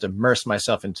and just immerse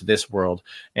myself into this world.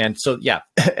 And so, yeah,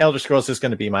 Elder Scrolls is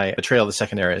going to be my Betrayal of the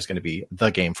Second Era is going to be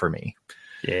the game for me.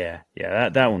 Yeah,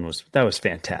 that was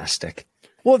fantastic.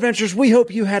 Well, adventurers, we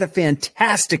hope you had a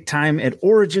fantastic time at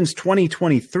Origins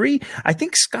 2023. I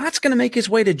think Scott's going to make his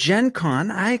way to Gen Con.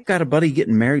 I got a buddy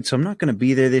getting married, so I'm not going to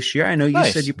be there this year. I know you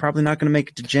said you're probably not going to make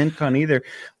it to Gen Con either,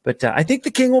 but I think the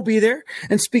King will be there.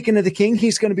 And speaking of the King,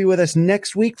 he's going to be with us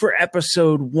next week for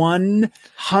episode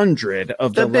 100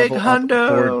 of the Big Level Up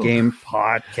Hundo Board Game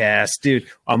Podcast. Dude,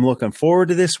 I'm looking forward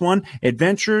to this one.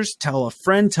 Adventurers, tell a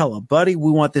friend, tell a buddy.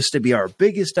 We want this to be our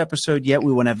biggest episode yet.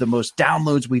 We want to have the most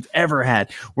downloads we've ever had.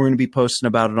 We're going to be posting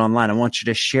about it online. I want you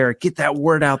to share it. Get that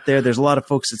word out there. There's a lot of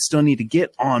folks that still need to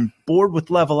get on board with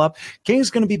Level Up.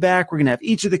 King's going to be back. We're going to have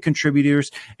each of the contributors,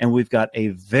 and we've got a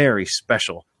very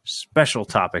special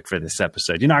topic for this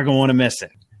episode. You're not going to want to miss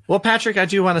it. Well, Patrick, I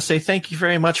do want to say thank you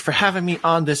very much for having me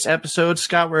on this episode.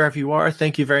 Scott, wherever you are,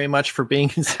 thank you very much for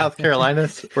being in South Carolina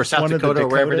or South Dakota or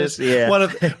wherever it is. Yeah.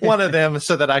 One of them,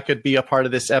 so that I could be a part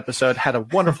of this episode. Had a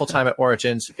wonderful time at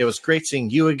Origins. It was great seeing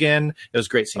you again. It was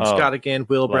great seeing Scott again,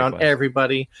 Will Brown,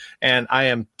 everybody. And I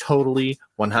am totally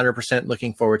 100%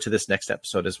 looking forward to this next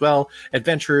episode as well.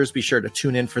 Adventurers, be sure to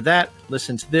tune in for that.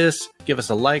 Listen to this. Give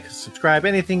us a like, subscribe,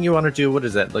 anything you want to do. What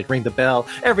is that? Like ring the bell,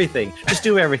 everything. Just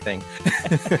do everything.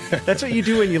 That's what you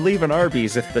do when you leave an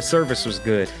Arby's if the service was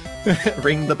good.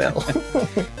 Ring the bell.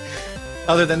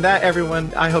 Other than that,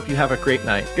 everyone, I hope you have a great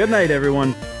night. Good night,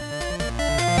 everyone.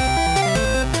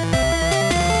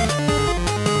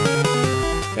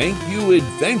 Thank you,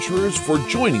 adventurers, for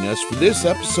joining us for this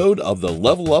episode of the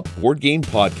Level Up Board Game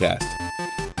Podcast.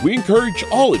 We encourage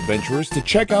all adventurers to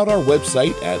check out our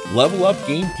website at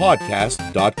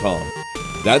levelupgamepodcast.com.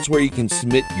 That's where you can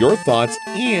submit your thoughts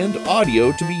and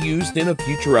audio to be used in a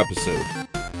future episode.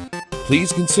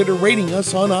 Please consider rating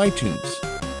us on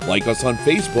iTunes, like us on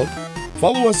Facebook,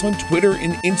 follow us on Twitter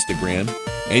and Instagram,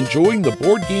 and join the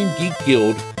Board Game Geek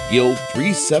Guild, Guild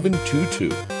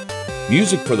 3722.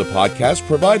 Music for the podcast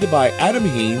provided by Adam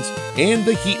Haynes and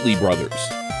the Heatley Brothers.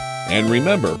 And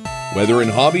remember, whether in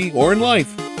hobby or in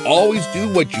life, always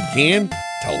do what you can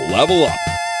to level up.